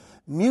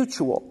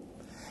mutual.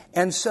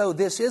 And so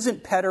this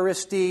isn't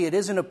pederasty, it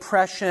isn't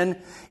oppression,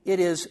 it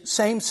is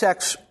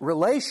same-sex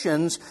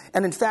relations.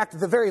 And in fact,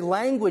 the very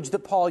language that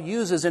Paul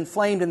uses,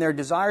 inflamed in their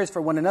desires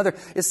for one another,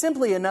 is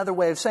simply another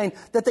way of saying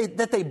that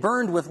they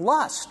burned with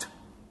lust.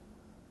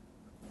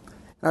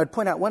 And I would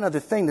point out one other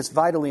thing that's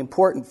vitally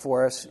important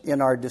for us in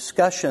our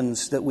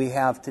discussions that we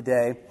have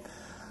today.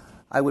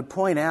 I would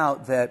point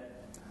out that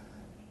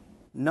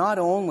not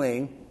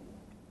only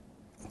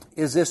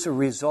is this a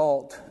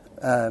result,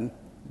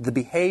 the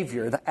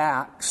behavior, the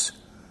acts,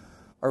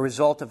 are a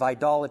result of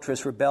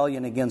idolatrous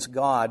rebellion against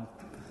God.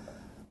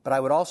 But I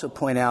would also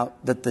point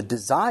out that the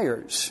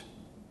desires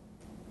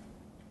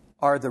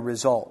are the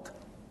result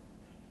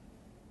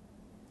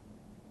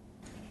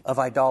of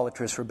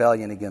idolatrous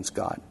rebellion against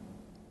God.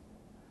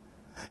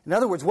 In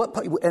other words,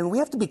 and we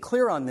have to be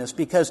clear on this,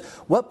 because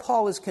what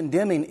Paul is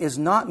condemning is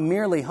not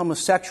merely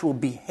homosexual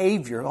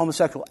behavior,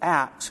 homosexual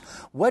acts.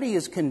 What he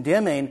is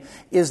condemning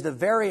is the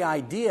very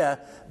idea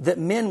that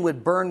men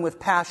would burn with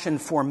passion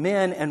for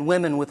men and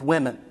women with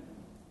women.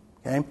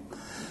 Okay?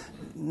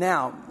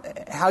 Now,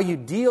 how you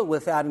deal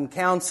with that in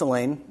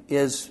counseling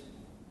is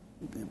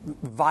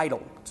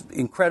vital. It's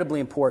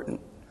incredibly important.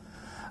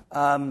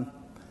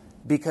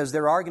 Because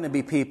there are going to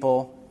be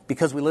people,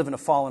 because we live in a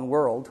fallen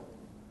world,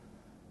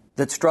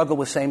 that struggle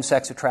with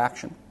same-sex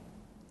attraction.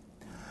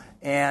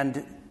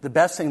 And the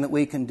best thing that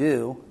we can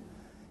do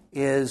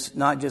is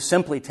not just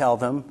simply tell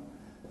them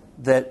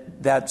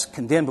that that's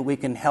condemned, but we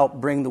can help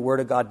bring the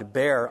Word of God to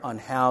bear on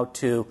how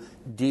to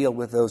deal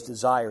with those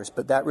desires.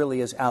 But that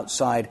really is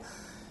outside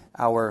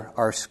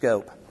our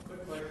scope.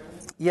 Quick question.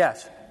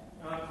 Yes?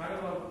 I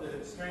don't know if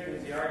it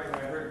strengthens the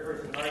argument. I heard a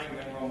person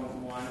arguing in Romans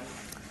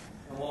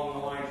 1 along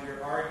the lines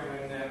you're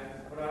arguing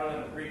that, but I don't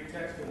have the Greek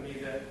text with me,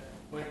 that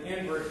when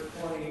in verse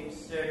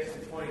 26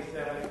 and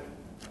 27,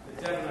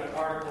 the definite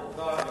article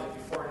thought is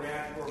before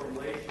natural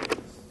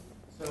relations.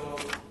 So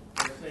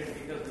they're saying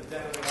because the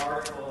definite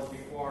article is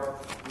before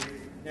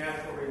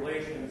natural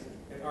relations,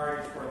 it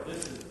argues for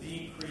this is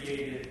the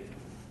created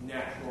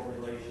natural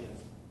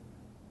relations.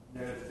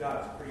 That it's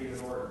God's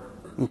created order.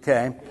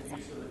 Okay. The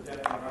use of the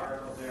definite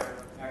article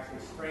there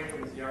actually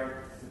strengthens the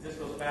argument that this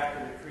goes back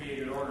to the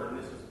created order, and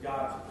this is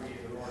God's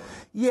created order.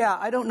 Yeah,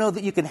 I don't know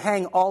that you can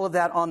hang all of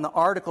that on the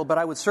article, but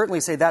I would certainly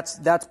say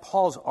that's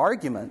Paul's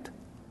argument,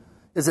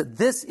 is that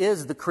this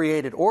is the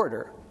created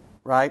order,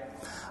 right?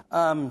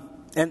 And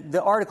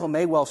the article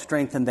may well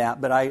strengthen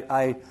that, but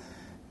I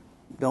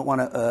don't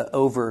want to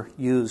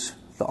overuse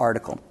the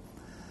article.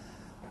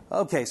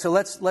 Okay, so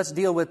let's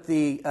deal with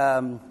the...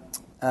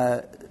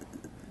 I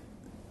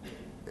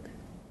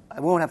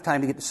won't have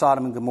time to get to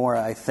Sodom and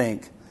Gomorrah, I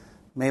think.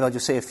 Maybe I'll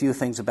just say a few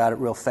things about it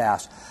real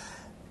fast.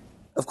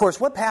 Of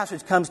course, what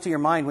passage comes to your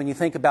mind when you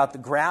think about the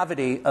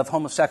gravity of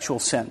homosexual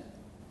sin?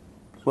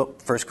 Well,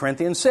 1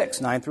 Corinthians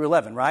 6, 9 through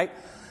 11, right?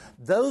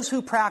 Those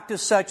who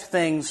practice such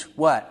things,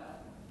 what?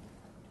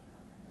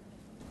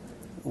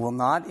 Will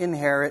not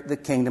inherit the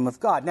kingdom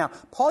of God. Now,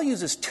 Paul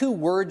uses two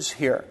words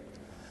here.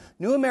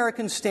 New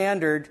American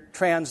Standard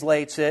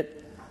translates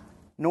it,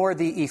 nor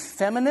the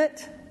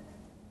effeminate,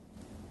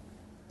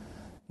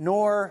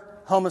 nor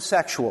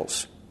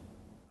homosexuals.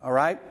 All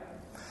right?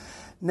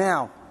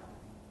 Now,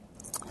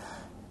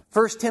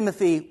 1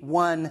 Timothy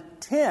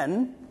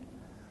 1:10,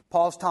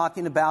 Paul's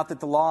talking about that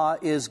the law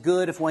is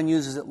good if one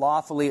uses it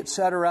lawfully,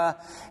 etc.,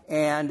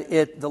 and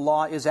the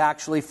law is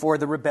actually for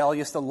the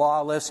rebellious, the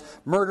lawless,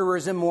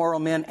 murderers, immoral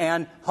men,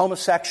 and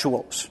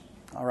homosexuals.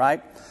 All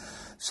right?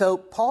 So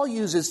Paul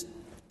uses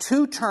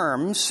two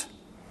terms,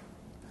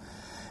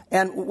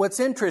 and what's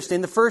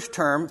interesting, the first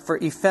term for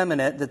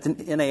effeminate, that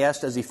the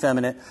NAS does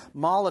effeminate,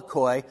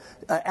 malakoi,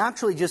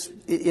 actually just,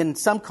 in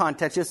some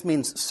context, just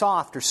means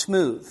soft or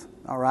smooth.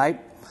 All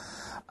right?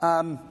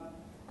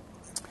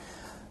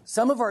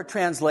 Some of our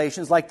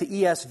translations, like the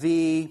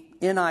ESV,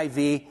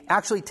 NIV,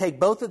 actually take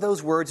both of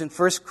those words in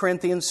 1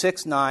 Corinthians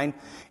 6:9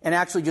 and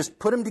actually just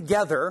put them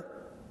together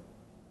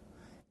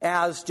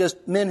as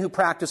just men who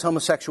practice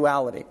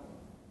homosexuality.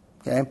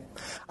 Okay?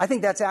 I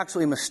think that's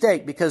actually a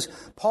mistake because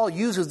Paul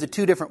uses the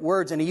two different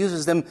words and he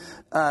uses them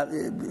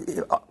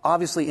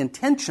obviously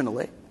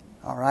intentionally.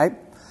 All right?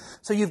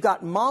 So you've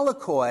got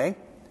malakoi,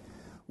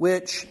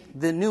 which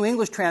the New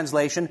English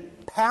translation,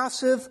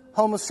 passive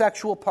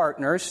homosexual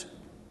partners.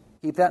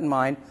 Keep that in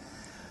mind.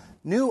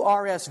 New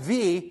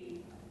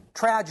RSV,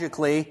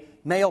 tragically,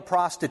 male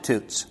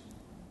prostitutes.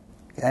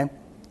 Okay?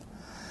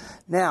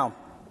 Now,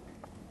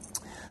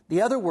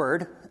 the other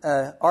word,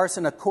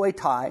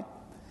 arsenokoitai,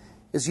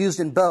 is used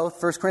in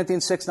both 1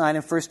 Corinthians 6:9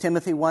 and 1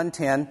 Timothy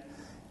 1:10.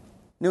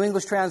 New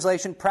English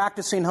translation,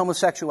 practicing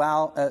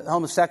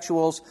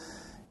homosexuals.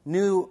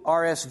 New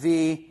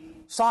RSV,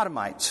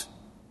 sodomites.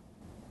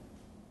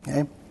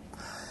 Okay?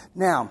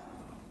 Now,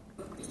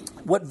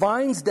 what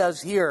Vines does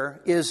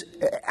here is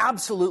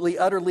absolutely,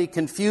 utterly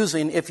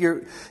confusing if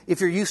you're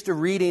used to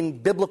reading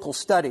biblical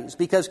studies,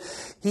 because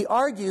he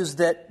argues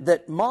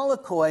that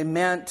malakoi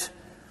meant,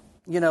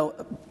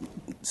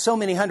 so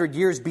many hundred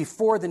years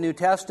before the New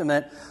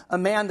Testament, a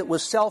man that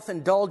was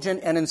self-indulgent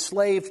and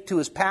enslaved to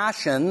his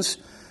passions.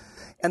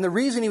 And the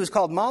reason he was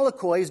called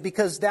malakoi is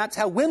because that's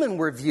how women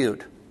were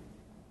viewed,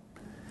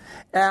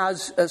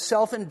 as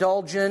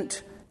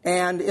self-indulgent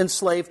and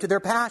enslaved to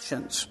their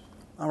passions.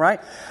 All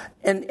right?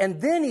 And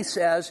then he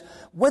says,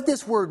 what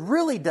this word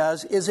really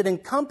does is it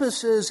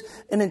encompasses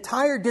an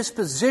entire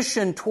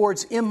disposition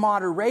towards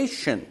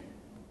immoderation,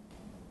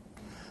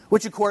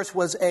 which of course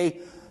was a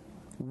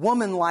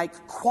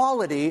woman-like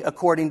quality,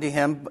 according to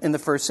him, in the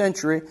first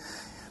century.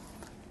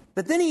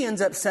 But then he ends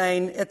up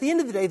saying, at the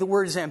end of the day, the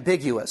word is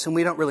ambiguous, and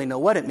we don't really know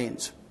what it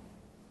means.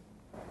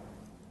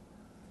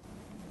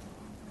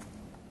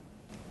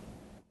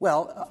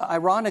 Well,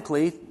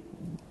 ironically,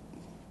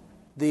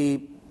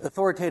 the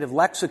authoritative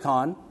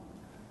lexicon,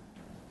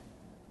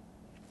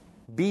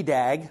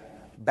 BDAG,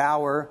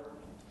 Bauer,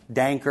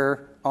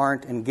 Danker,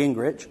 Arndt, and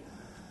Gingrich,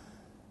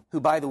 who,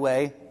 by the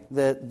way,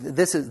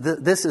 this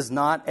is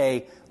not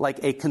a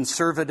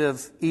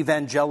conservative,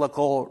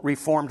 evangelical,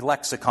 reformed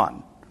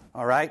lexicon.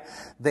 All right?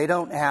 They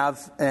don't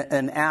have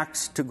an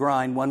axe to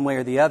grind one way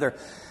or the other.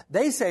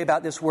 They say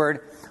about this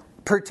word,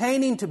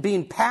 pertaining to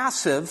being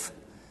passive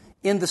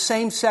in the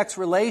same-sex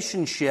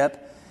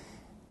relationship,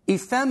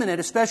 effeminate,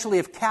 especially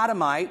if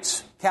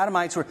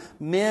catamites were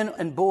men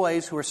and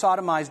boys who were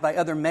sodomized by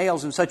other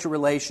males in such a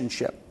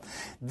relationship.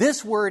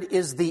 This word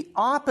is the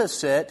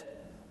opposite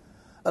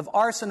of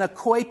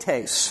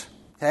arsenokoites.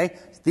 Okay?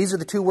 These are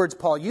the two words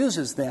Paul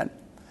uses then.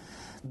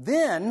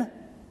 Then,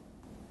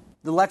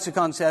 the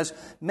lexicon says,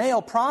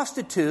 male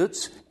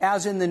prostitutes,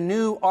 as in the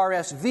new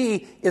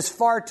RSV, is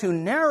far too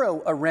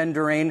narrow a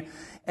rendering,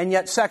 and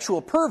yet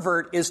sexual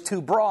pervert is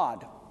too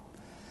broad.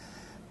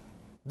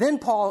 Then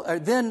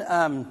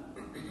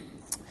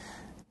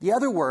the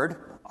other word,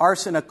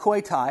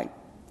 arsenokoitai,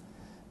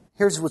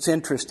 here's what's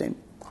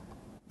interesting.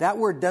 That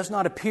word does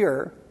not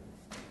appear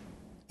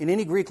in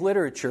any Greek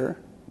literature,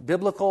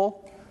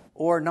 biblical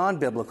or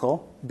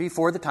non-biblical,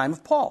 before the time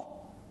of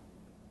Paul.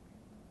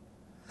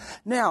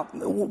 Now,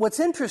 what's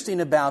interesting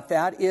about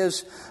that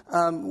is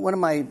one of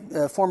my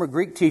former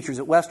Greek teachers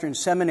at Western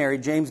Seminary,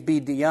 James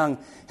B. DeYoung,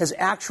 has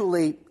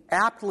actually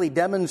aptly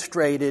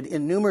demonstrated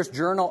in numerous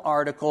journal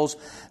articles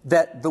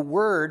that the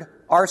word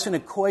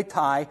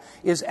arsenokoitai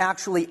is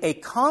actually a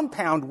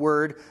compound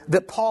word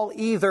that Paul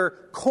either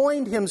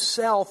coined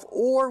himself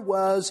or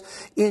was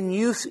in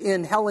use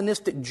in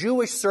Hellenistic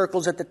Jewish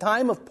circles at the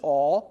time of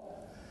Paul,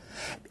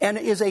 and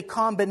is a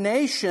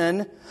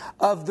combination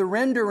of the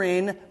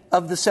rendering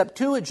of the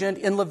Septuagint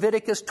in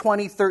Leviticus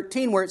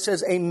 20:13, where it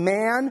says, a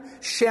man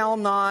shall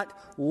not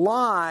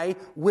lie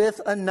with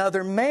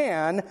another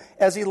man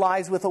as he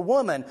lies with a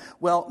woman.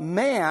 Well,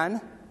 man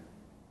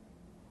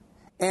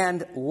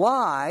and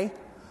lie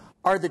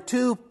are the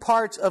two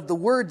parts of the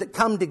word that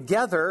come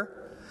together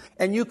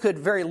and you could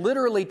very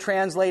literally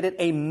translate it,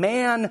 a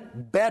man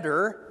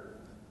better,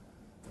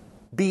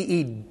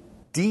 bedder,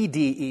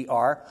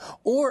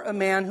 or a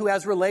man who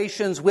has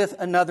relations with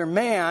another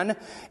man,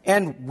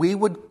 and we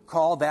would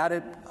call that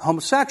a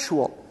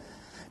homosexual.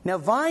 Now,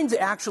 Vines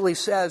actually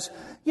says,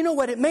 you know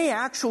what, it may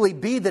actually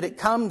be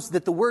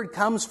that the word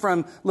comes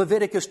from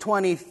Leviticus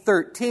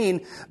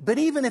 20:13, but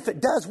even if it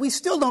does, we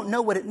still don't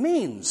know what it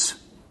means.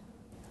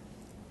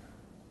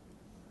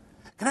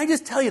 Can I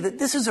just tell you that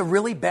this is a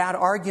really bad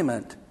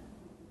argument?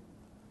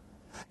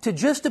 To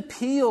just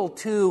appeal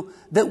to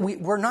that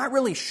we're not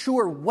really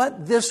sure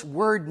what this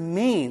word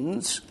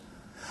means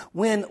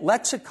when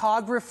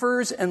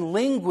lexicographers and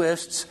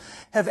linguists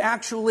have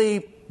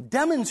actually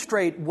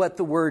demonstrate what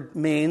the word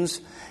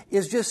means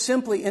is just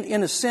simply,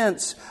 in a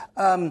sense,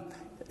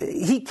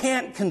 he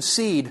can't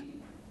concede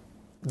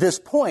this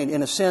point,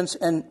 in a sense,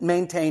 and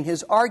maintain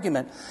his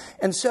argument.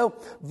 And so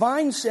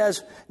Vine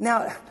says,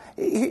 now,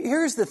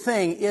 here's the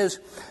thing, is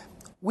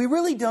we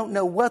really don't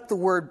know what the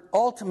word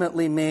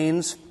ultimately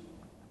means.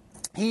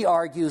 He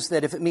argues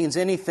that if it means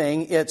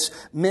anything, it's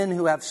men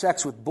who have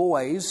sex with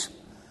boys.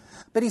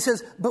 But he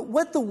says, but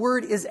what the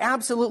word is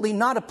absolutely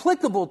not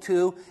applicable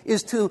to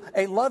is to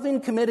a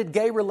loving, committed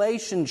gay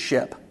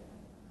relationship.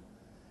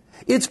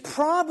 It's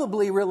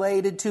probably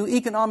related to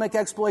economic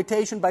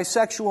exploitation by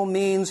sexual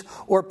means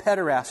or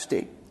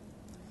pederasty.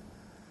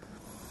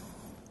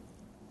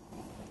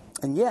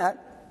 And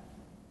yet,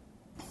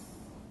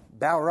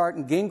 Bauer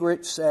and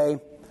Gingrich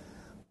say,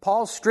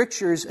 Paul's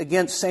strictures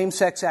against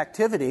same-sex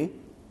activity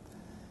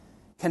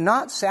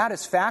cannot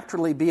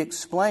satisfactorily be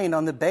explained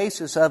on the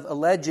basis of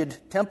alleged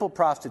temple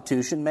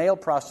prostitution, male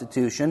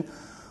prostitution,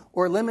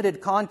 or limited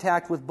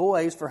contact with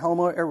boys for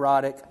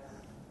homoerotic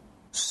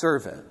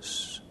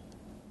service.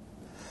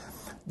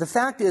 The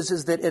fact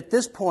is that at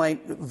this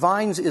point,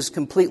 Vines is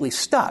completely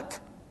stuck.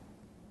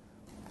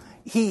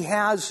 He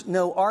has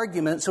no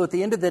argument, so at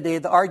the end of the day,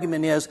 the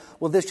argument is,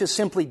 well, this just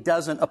simply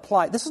doesn't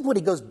apply. This is what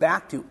he goes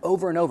back to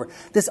over and over.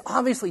 This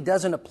obviously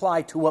doesn't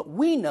apply to what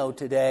we know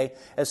today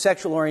as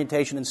sexual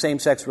orientation and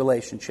same-sex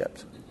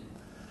relationships.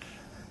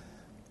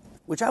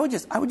 Which I would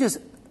just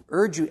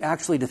urge you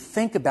actually to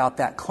think about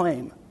that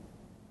claim.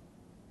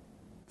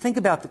 Think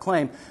about the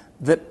claim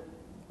that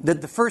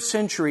the first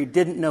century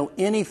didn't know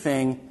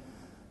anything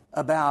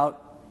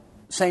about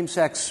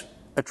same-sex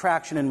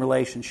attraction and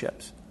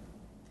relationships.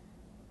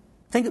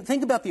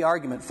 Think about the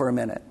argument for a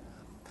minute.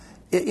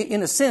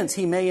 In a sense,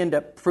 he may end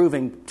up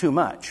proving too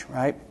much,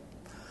 right?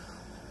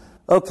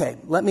 Okay,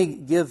 let me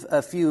give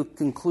a few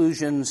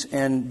conclusions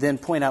and then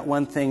point out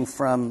one thing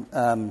from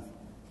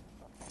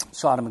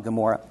Sodom and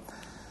Gomorrah.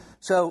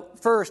 So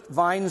first,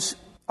 Vine's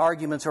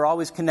arguments are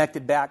always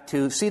connected back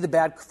to see the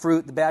bad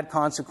fruit, the bad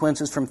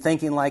consequences from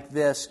thinking like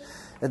this,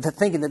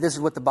 thinking that this is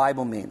what the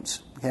Bible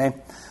means. Okay?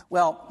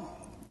 Well,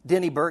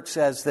 Denny Burke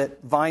says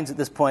that Vines at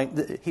this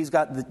point, he's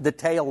got the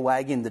tail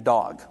wagging the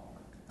dog,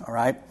 all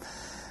right?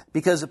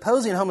 Because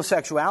opposing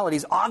homosexuality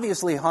is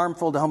obviously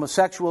harmful to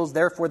homosexuals,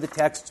 therefore the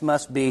texts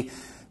must be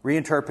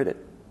reinterpreted.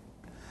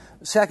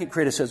 Second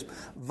criticism,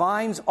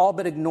 Vines all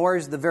but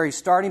ignores the very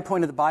starting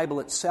point of the Bible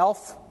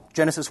itself,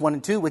 Genesis 1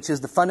 and 2, which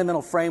is the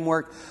fundamental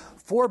framework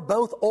for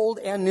both Old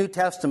and New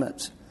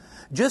Testaments.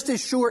 Just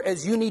as sure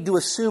as you need to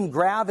assume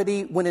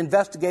gravity when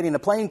investigating a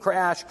plane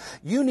crash,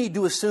 you need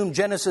to assume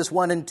Genesis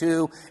 1 and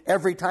 2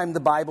 every time the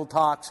Bible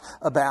talks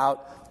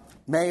about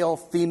male,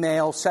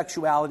 female,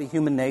 sexuality,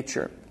 human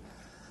nature.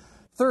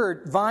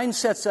 Third, Vine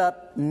sets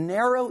up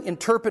narrow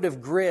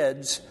interpretive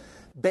grids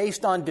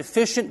based on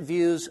deficient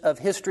views of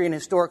history and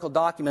historical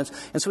documents.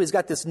 And so he's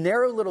got this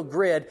narrow little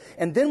grid,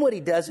 and then what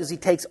he does is he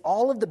takes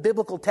all of the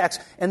biblical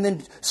texts and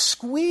then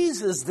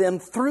squeezes them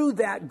through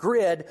that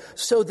grid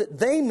so that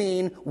they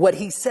mean what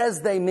he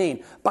says they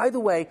mean. By the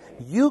way,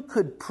 you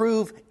could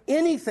prove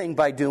anything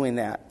by doing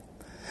that.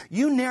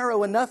 You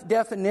narrow enough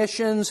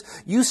definitions,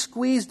 you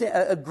squeezed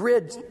a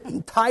grid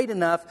tight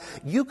enough,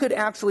 you could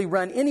actually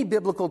run any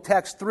biblical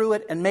text through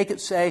it and make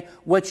it say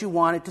what you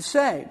want it to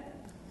say.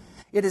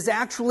 It is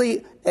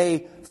actually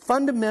a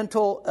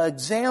fundamental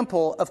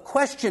example of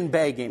question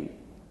begging.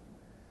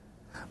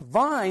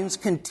 Vines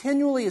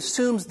continually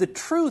assumes the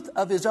truth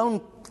of his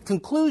own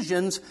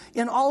conclusions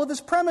in all of his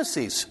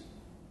premises.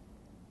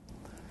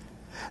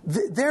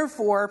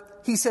 Therefore,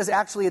 he says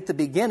actually at the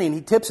beginning, he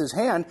tips his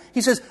hand,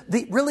 he says,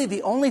 really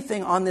the only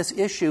thing on this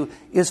issue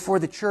is for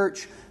the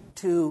church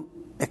to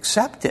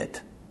accept it.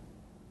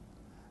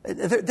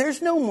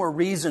 There's no more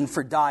reason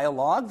for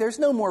dialogue. There's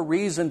no more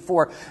reason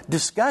for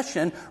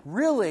discussion.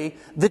 Really,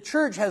 the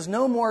church has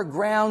no more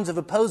grounds of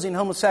opposing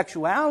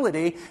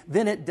homosexuality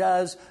than it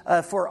does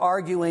for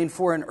arguing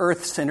for an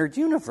earth-centered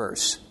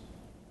universe.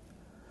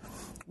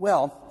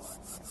 Well,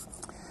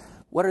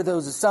 what are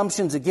those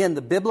assumptions? Again,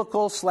 the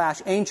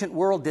biblical/ancient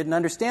world didn't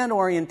understand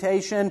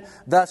orientation.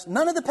 Thus,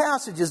 none of the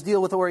passages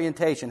deal with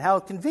orientation. How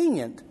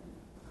convenient.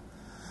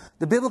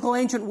 The biblical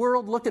ancient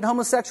world looked at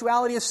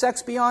homosexuality as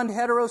excess beyond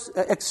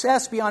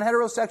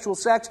heterosexual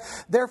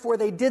sex. Therefore,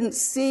 they didn't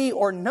see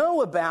or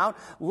know about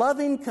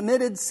loving,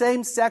 committed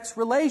same-sex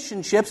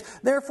relationships.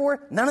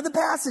 Therefore, none of the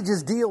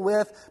passages deal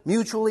with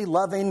mutually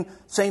loving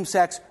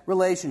same-sex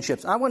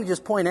relationships. I want to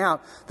just point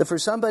out that for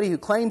somebody who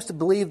claims to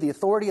believe the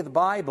authority of the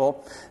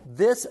Bible,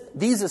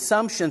 these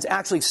assumptions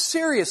actually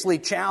seriously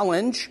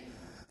challenge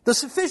the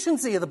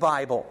sufficiency of the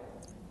Bible.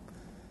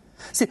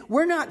 See,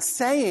 we're not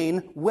saying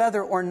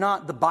whether or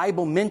not the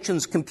Bible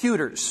mentions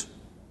computers.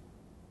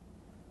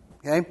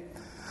 Okay?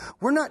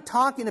 We're not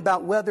talking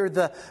about whether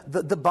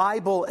the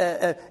Bible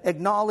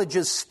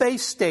acknowledges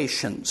space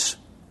stations.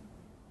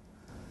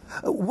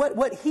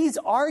 What he's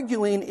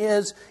arguing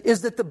is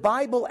that the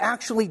Bible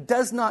actually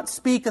does not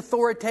speak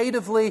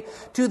authoritatively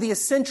to the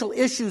essential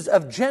issues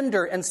of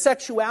gender and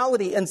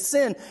sexuality and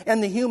sin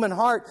and the human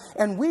heart.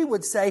 And we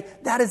would say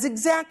that is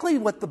exactly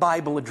what the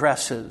Bible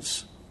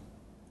addresses.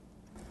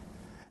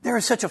 There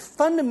is such a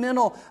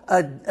fundamental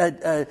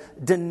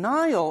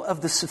denial of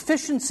the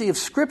sufficiency of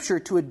Scripture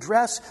to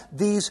address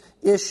these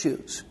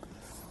issues.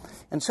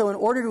 And so in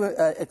order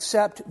to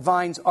accept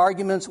Vine's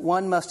arguments,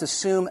 one must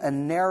assume a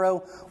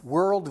narrow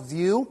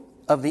worldview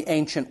of the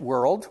ancient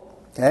world.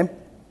 Okay?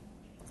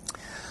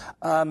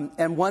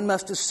 And one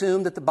must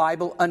assume that the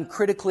Bible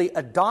uncritically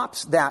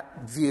adopts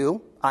that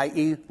view,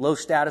 i.e. low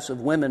status of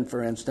women,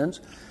 for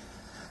instance.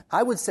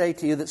 I would say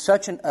to you that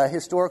such a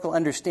historical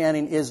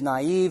understanding is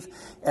naive,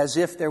 as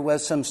if there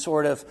was some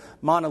sort of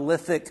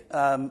monolithic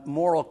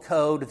moral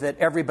code that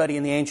everybody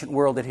in the ancient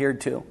world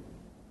adhered to.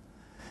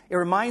 It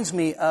reminds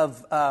me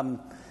of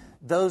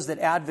those that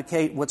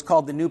advocate what's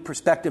called the New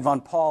Perspective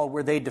on Paul,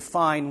 where they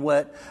define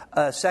what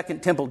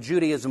Second Temple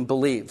Judaism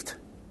believed,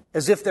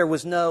 as if there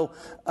was no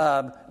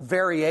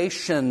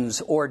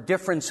variations or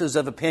differences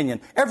of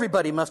opinion.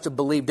 Everybody must have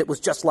believed it was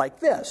just like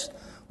this.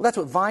 Well, that's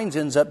what Vines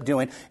ends up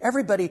doing.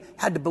 Everybody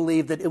had to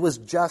believe that it was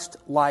just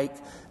like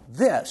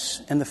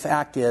this. And the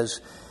fact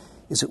is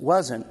it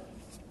wasn't.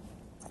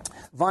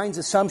 Vine's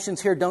assumptions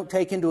here don't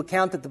take into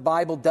account that the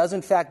Bible does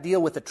in fact deal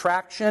with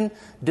attraction,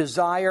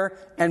 desire,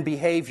 and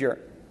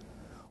behavior.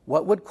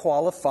 What would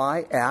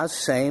qualify as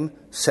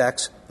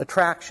same-sex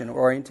attraction or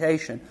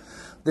orientation?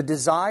 The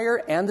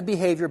desire and the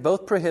behavior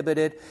both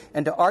prohibited,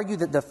 and to argue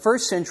that the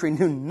first century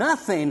knew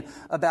nothing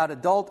about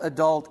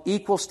adult,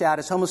 equal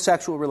status,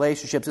 homosexual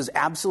relationships is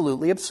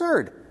absolutely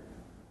absurd.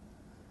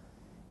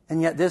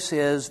 And yet this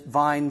is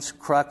Vine's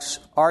crux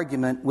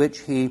argument, which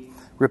he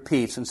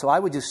repeats. And so I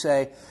would just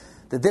say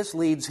that this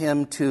leads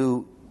him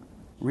to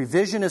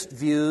revisionist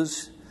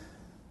views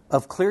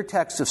of clear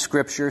texts of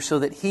Scripture, so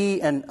that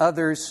he and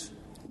others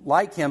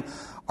like him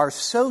are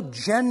so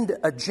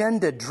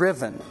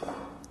agenda-driven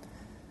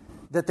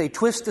that they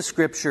twist the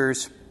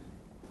Scriptures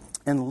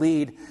and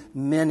lead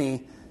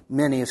many,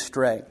 many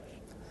astray.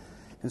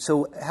 And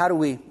so how do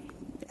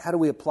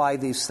we apply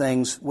these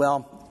things?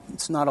 Well,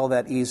 it's not all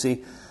that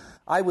easy.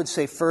 I would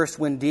say first,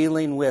 when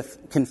dealing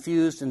with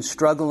confused and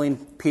struggling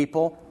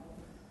people,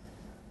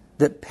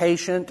 that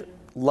patient,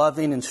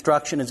 loving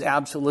instruction is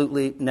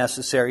absolutely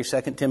necessary.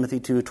 2 Timothy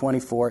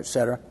 2:24,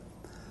 etc.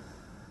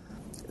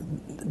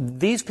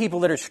 These people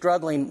that are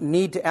struggling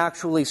need to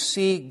actually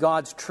see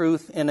God's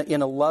truth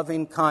in a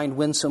loving, kind,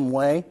 winsome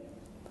way.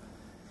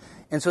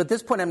 And so at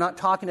this point, I'm not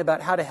talking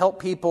about how to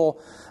help people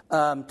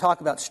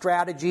talk about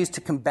strategies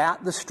to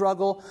combat the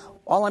struggle.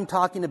 All I'm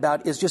talking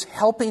about is just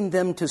helping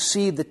them to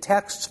see the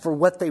texts for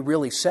what they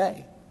really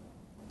say.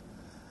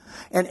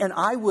 And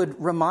I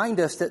would remind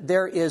us that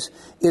there is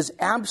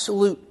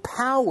absolute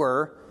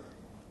power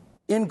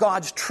in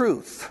God's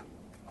truth.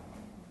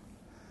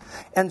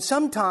 And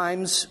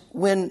sometimes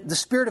when the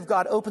Spirit of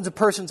God opens a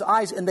person's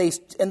eyes and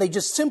they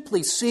just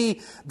simply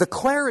see the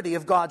clarity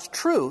of God's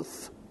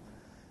truth,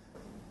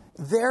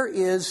 there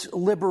is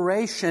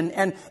liberation.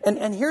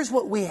 And here's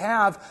what we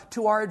have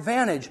to our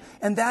advantage,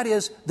 and that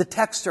is the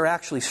texts are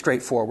actually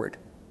straightforward.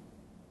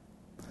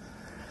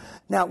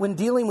 Now, when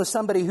dealing with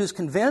somebody who's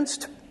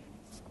convinced,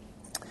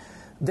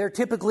 they're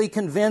typically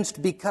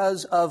convinced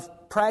because of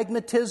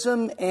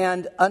pragmatism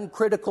and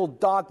uncritical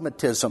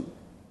dogmatism.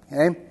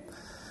 Okay?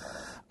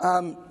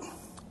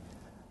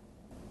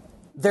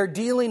 They're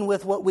dealing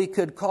with what we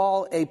could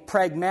call a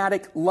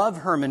pragmatic love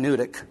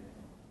hermeneutic.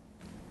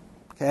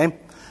 Okay?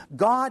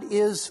 God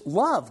is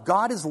love.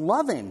 God is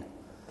loving.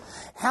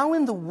 How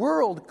in the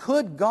world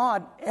could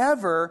God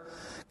ever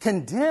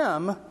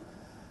condemn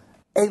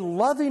a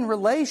loving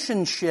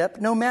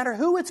relationship, no matter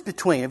who it's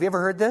between? Have you ever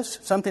heard this?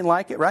 Something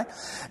like it, right?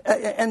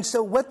 And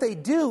so what they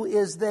do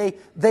is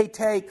they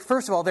take,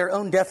 first of all, their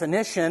own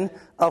definition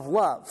of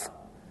love.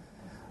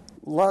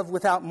 Love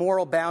without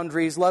moral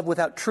boundaries, love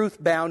without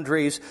truth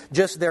boundaries,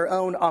 just their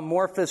own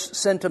amorphous,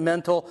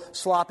 sentimental,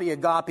 sloppy,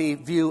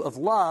 agape view of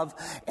love,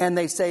 and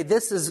they say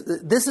this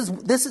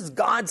is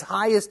God's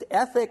highest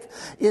ethic,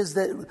 is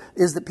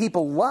that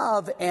people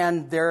love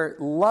and they're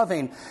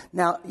loving.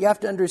 Now you have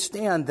to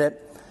understand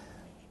that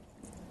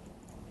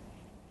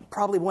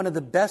probably one of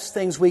the best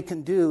things we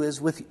can do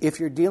is if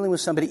you're dealing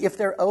with somebody, if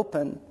they're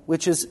open,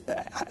 which is,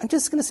 I'm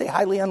just going to say,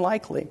 highly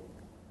unlikely.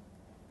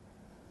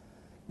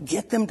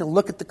 Get them to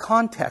look at the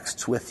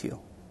contexts with you.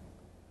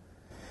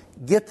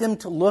 Get them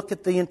to look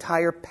at the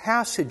entire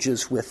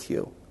passages with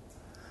you.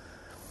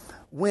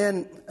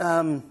 When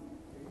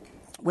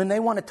they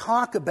want to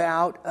talk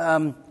about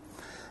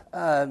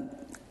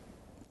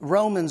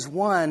Romans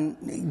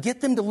 1, get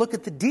them to look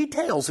at the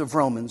details of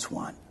Romans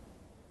 1.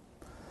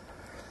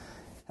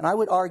 And I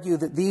would argue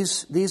that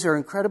these are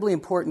incredibly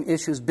important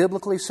issues,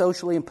 biblically,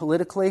 socially, and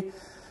politically.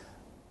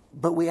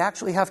 But we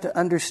actually have to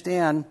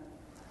understand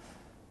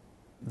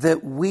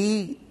that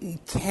we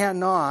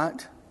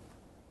cannot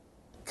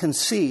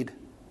concede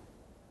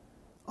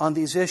on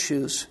these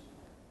issues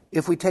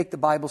if we take the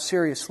Bible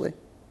seriously.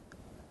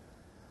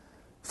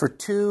 For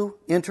two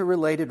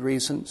interrelated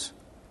reasons.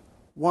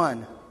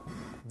 One,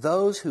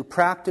 those who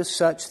practice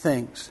such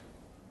things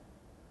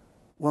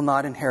will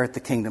not inherit the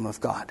kingdom of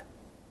God.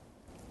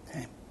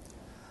 Okay.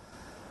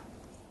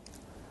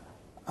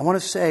 I want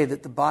to say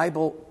that the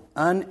Bible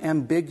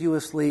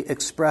unambiguously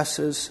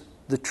expresses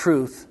the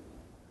truth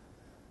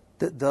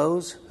that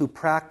those who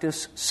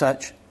practice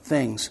such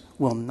things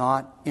will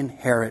not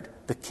inherit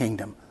the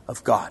kingdom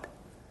of God.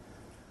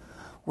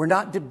 We're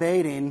not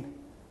debating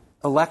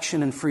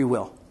election and free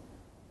will.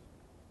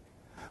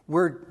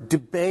 We're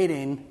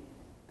debating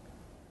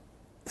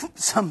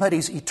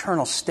somebody's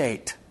eternal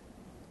state.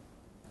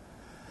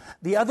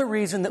 The other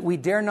reason that we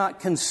dare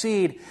not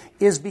concede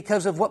is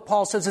because of what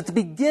Paul says at the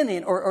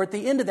beginning or at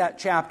the end of that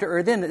chapter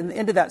or then at the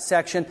end of that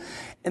section,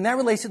 and that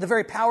relates to the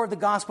very power of the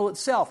gospel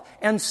itself.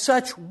 And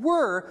such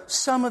were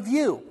some of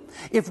you.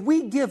 If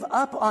we give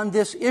up on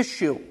this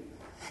issue,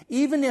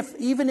 even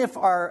if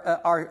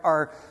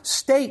our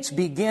states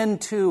begin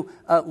to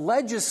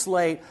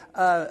legislate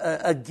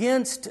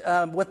against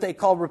what they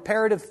call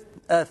reparative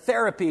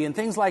therapy and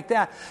things like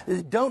that,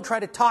 don't try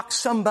to talk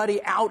somebody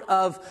out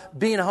of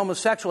being a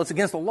homosexual. It's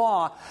against the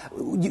law.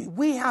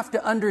 We have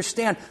to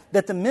understand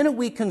that the minute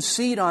we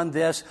concede on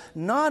this,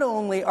 not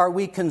only are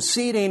we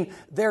conceding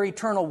their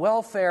eternal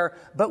welfare,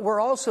 but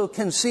we're also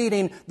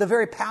conceding the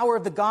very power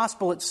of the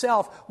gospel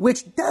itself,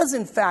 which does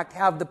in fact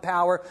have the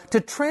power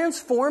to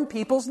transform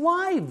people's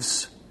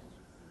lives.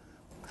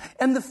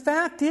 And the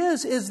fact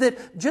is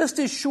that just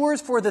as sure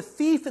as for the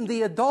thief and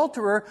the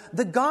adulterer,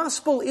 the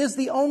gospel is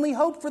the only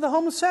hope for the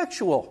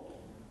homosexual.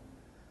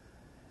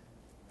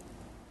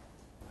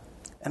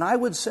 And I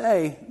would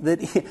say that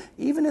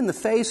even in the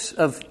face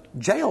of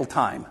jail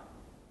time,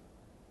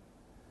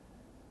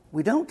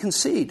 we don't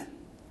concede.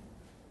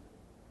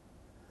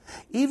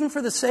 Even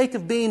for the sake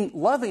of being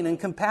loving and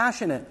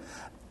compassionate.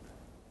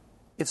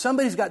 If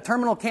somebody's got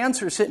terminal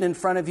cancer sitting in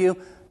front of you,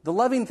 the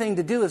loving thing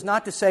to do is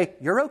not to say,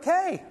 "You're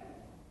okay."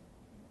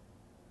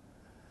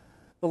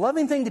 The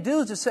loving thing to do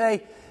is to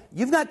say,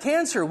 "You've got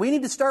cancer. We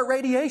need to start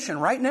radiation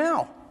right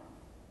now.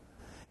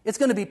 It's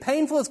going to be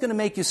painful. It's going to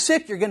make you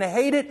sick. You're going to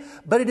hate it.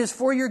 But it is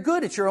for your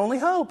good. It's your only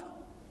hope."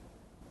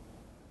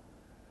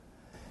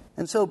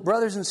 And so,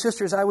 brothers and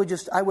sisters, I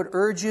would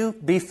urge you,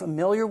 be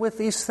familiar with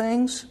these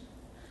things.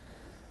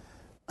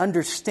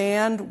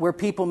 Understand where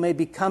people may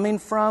be coming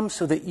from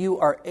so that you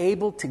are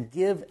able to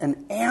give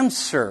an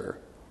answer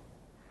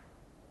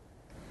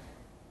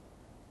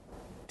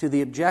to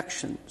the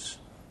objections.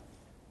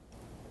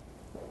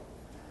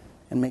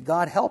 And may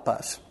God help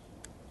us.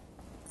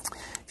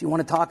 If you want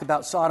to talk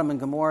about Sodom and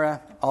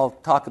Gomorrah, I'll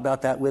talk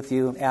about that with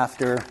you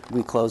after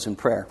we close in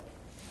prayer.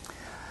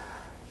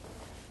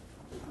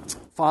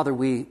 Father,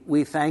 we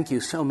thank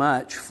you so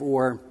much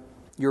for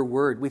your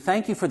word. We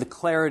thank you for the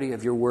clarity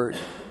of your word.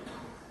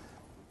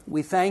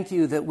 We thank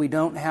you that we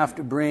don't have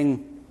to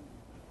bring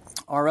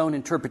our own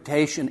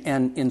interpretation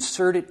and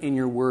insert it in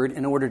your word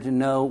in order to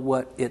know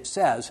what it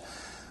says.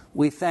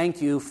 We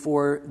thank you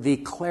for the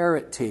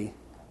clarity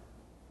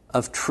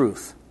of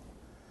truth.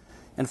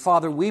 And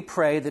Father, we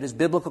pray that as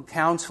biblical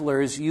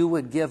counselors, you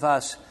would give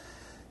us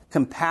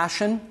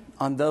compassion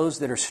on those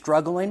that are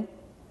struggling.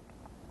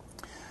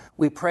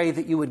 We pray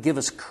that you would give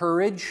us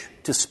courage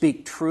to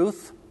speak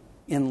truth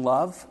in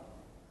love.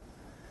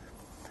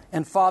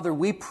 And Father,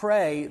 we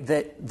pray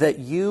that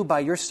you,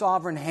 by your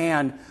sovereign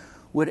hand,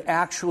 would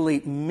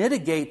actually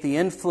mitigate the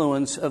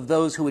influence of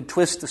those who would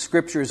twist the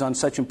Scriptures on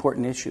such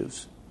important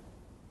issues.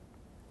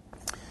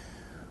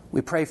 We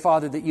pray,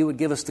 Father, that you would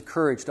give us the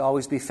courage to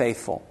always be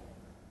faithful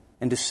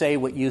and to say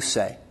what you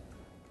say.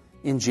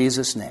 In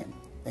Jesus' name,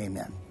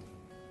 amen.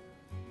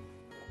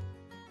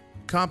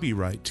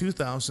 Copyright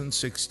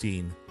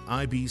 2016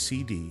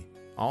 IBCD.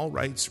 All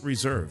rights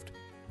reserved.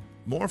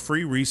 More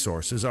free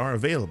resources are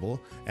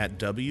available at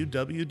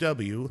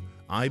www.ibcd.org.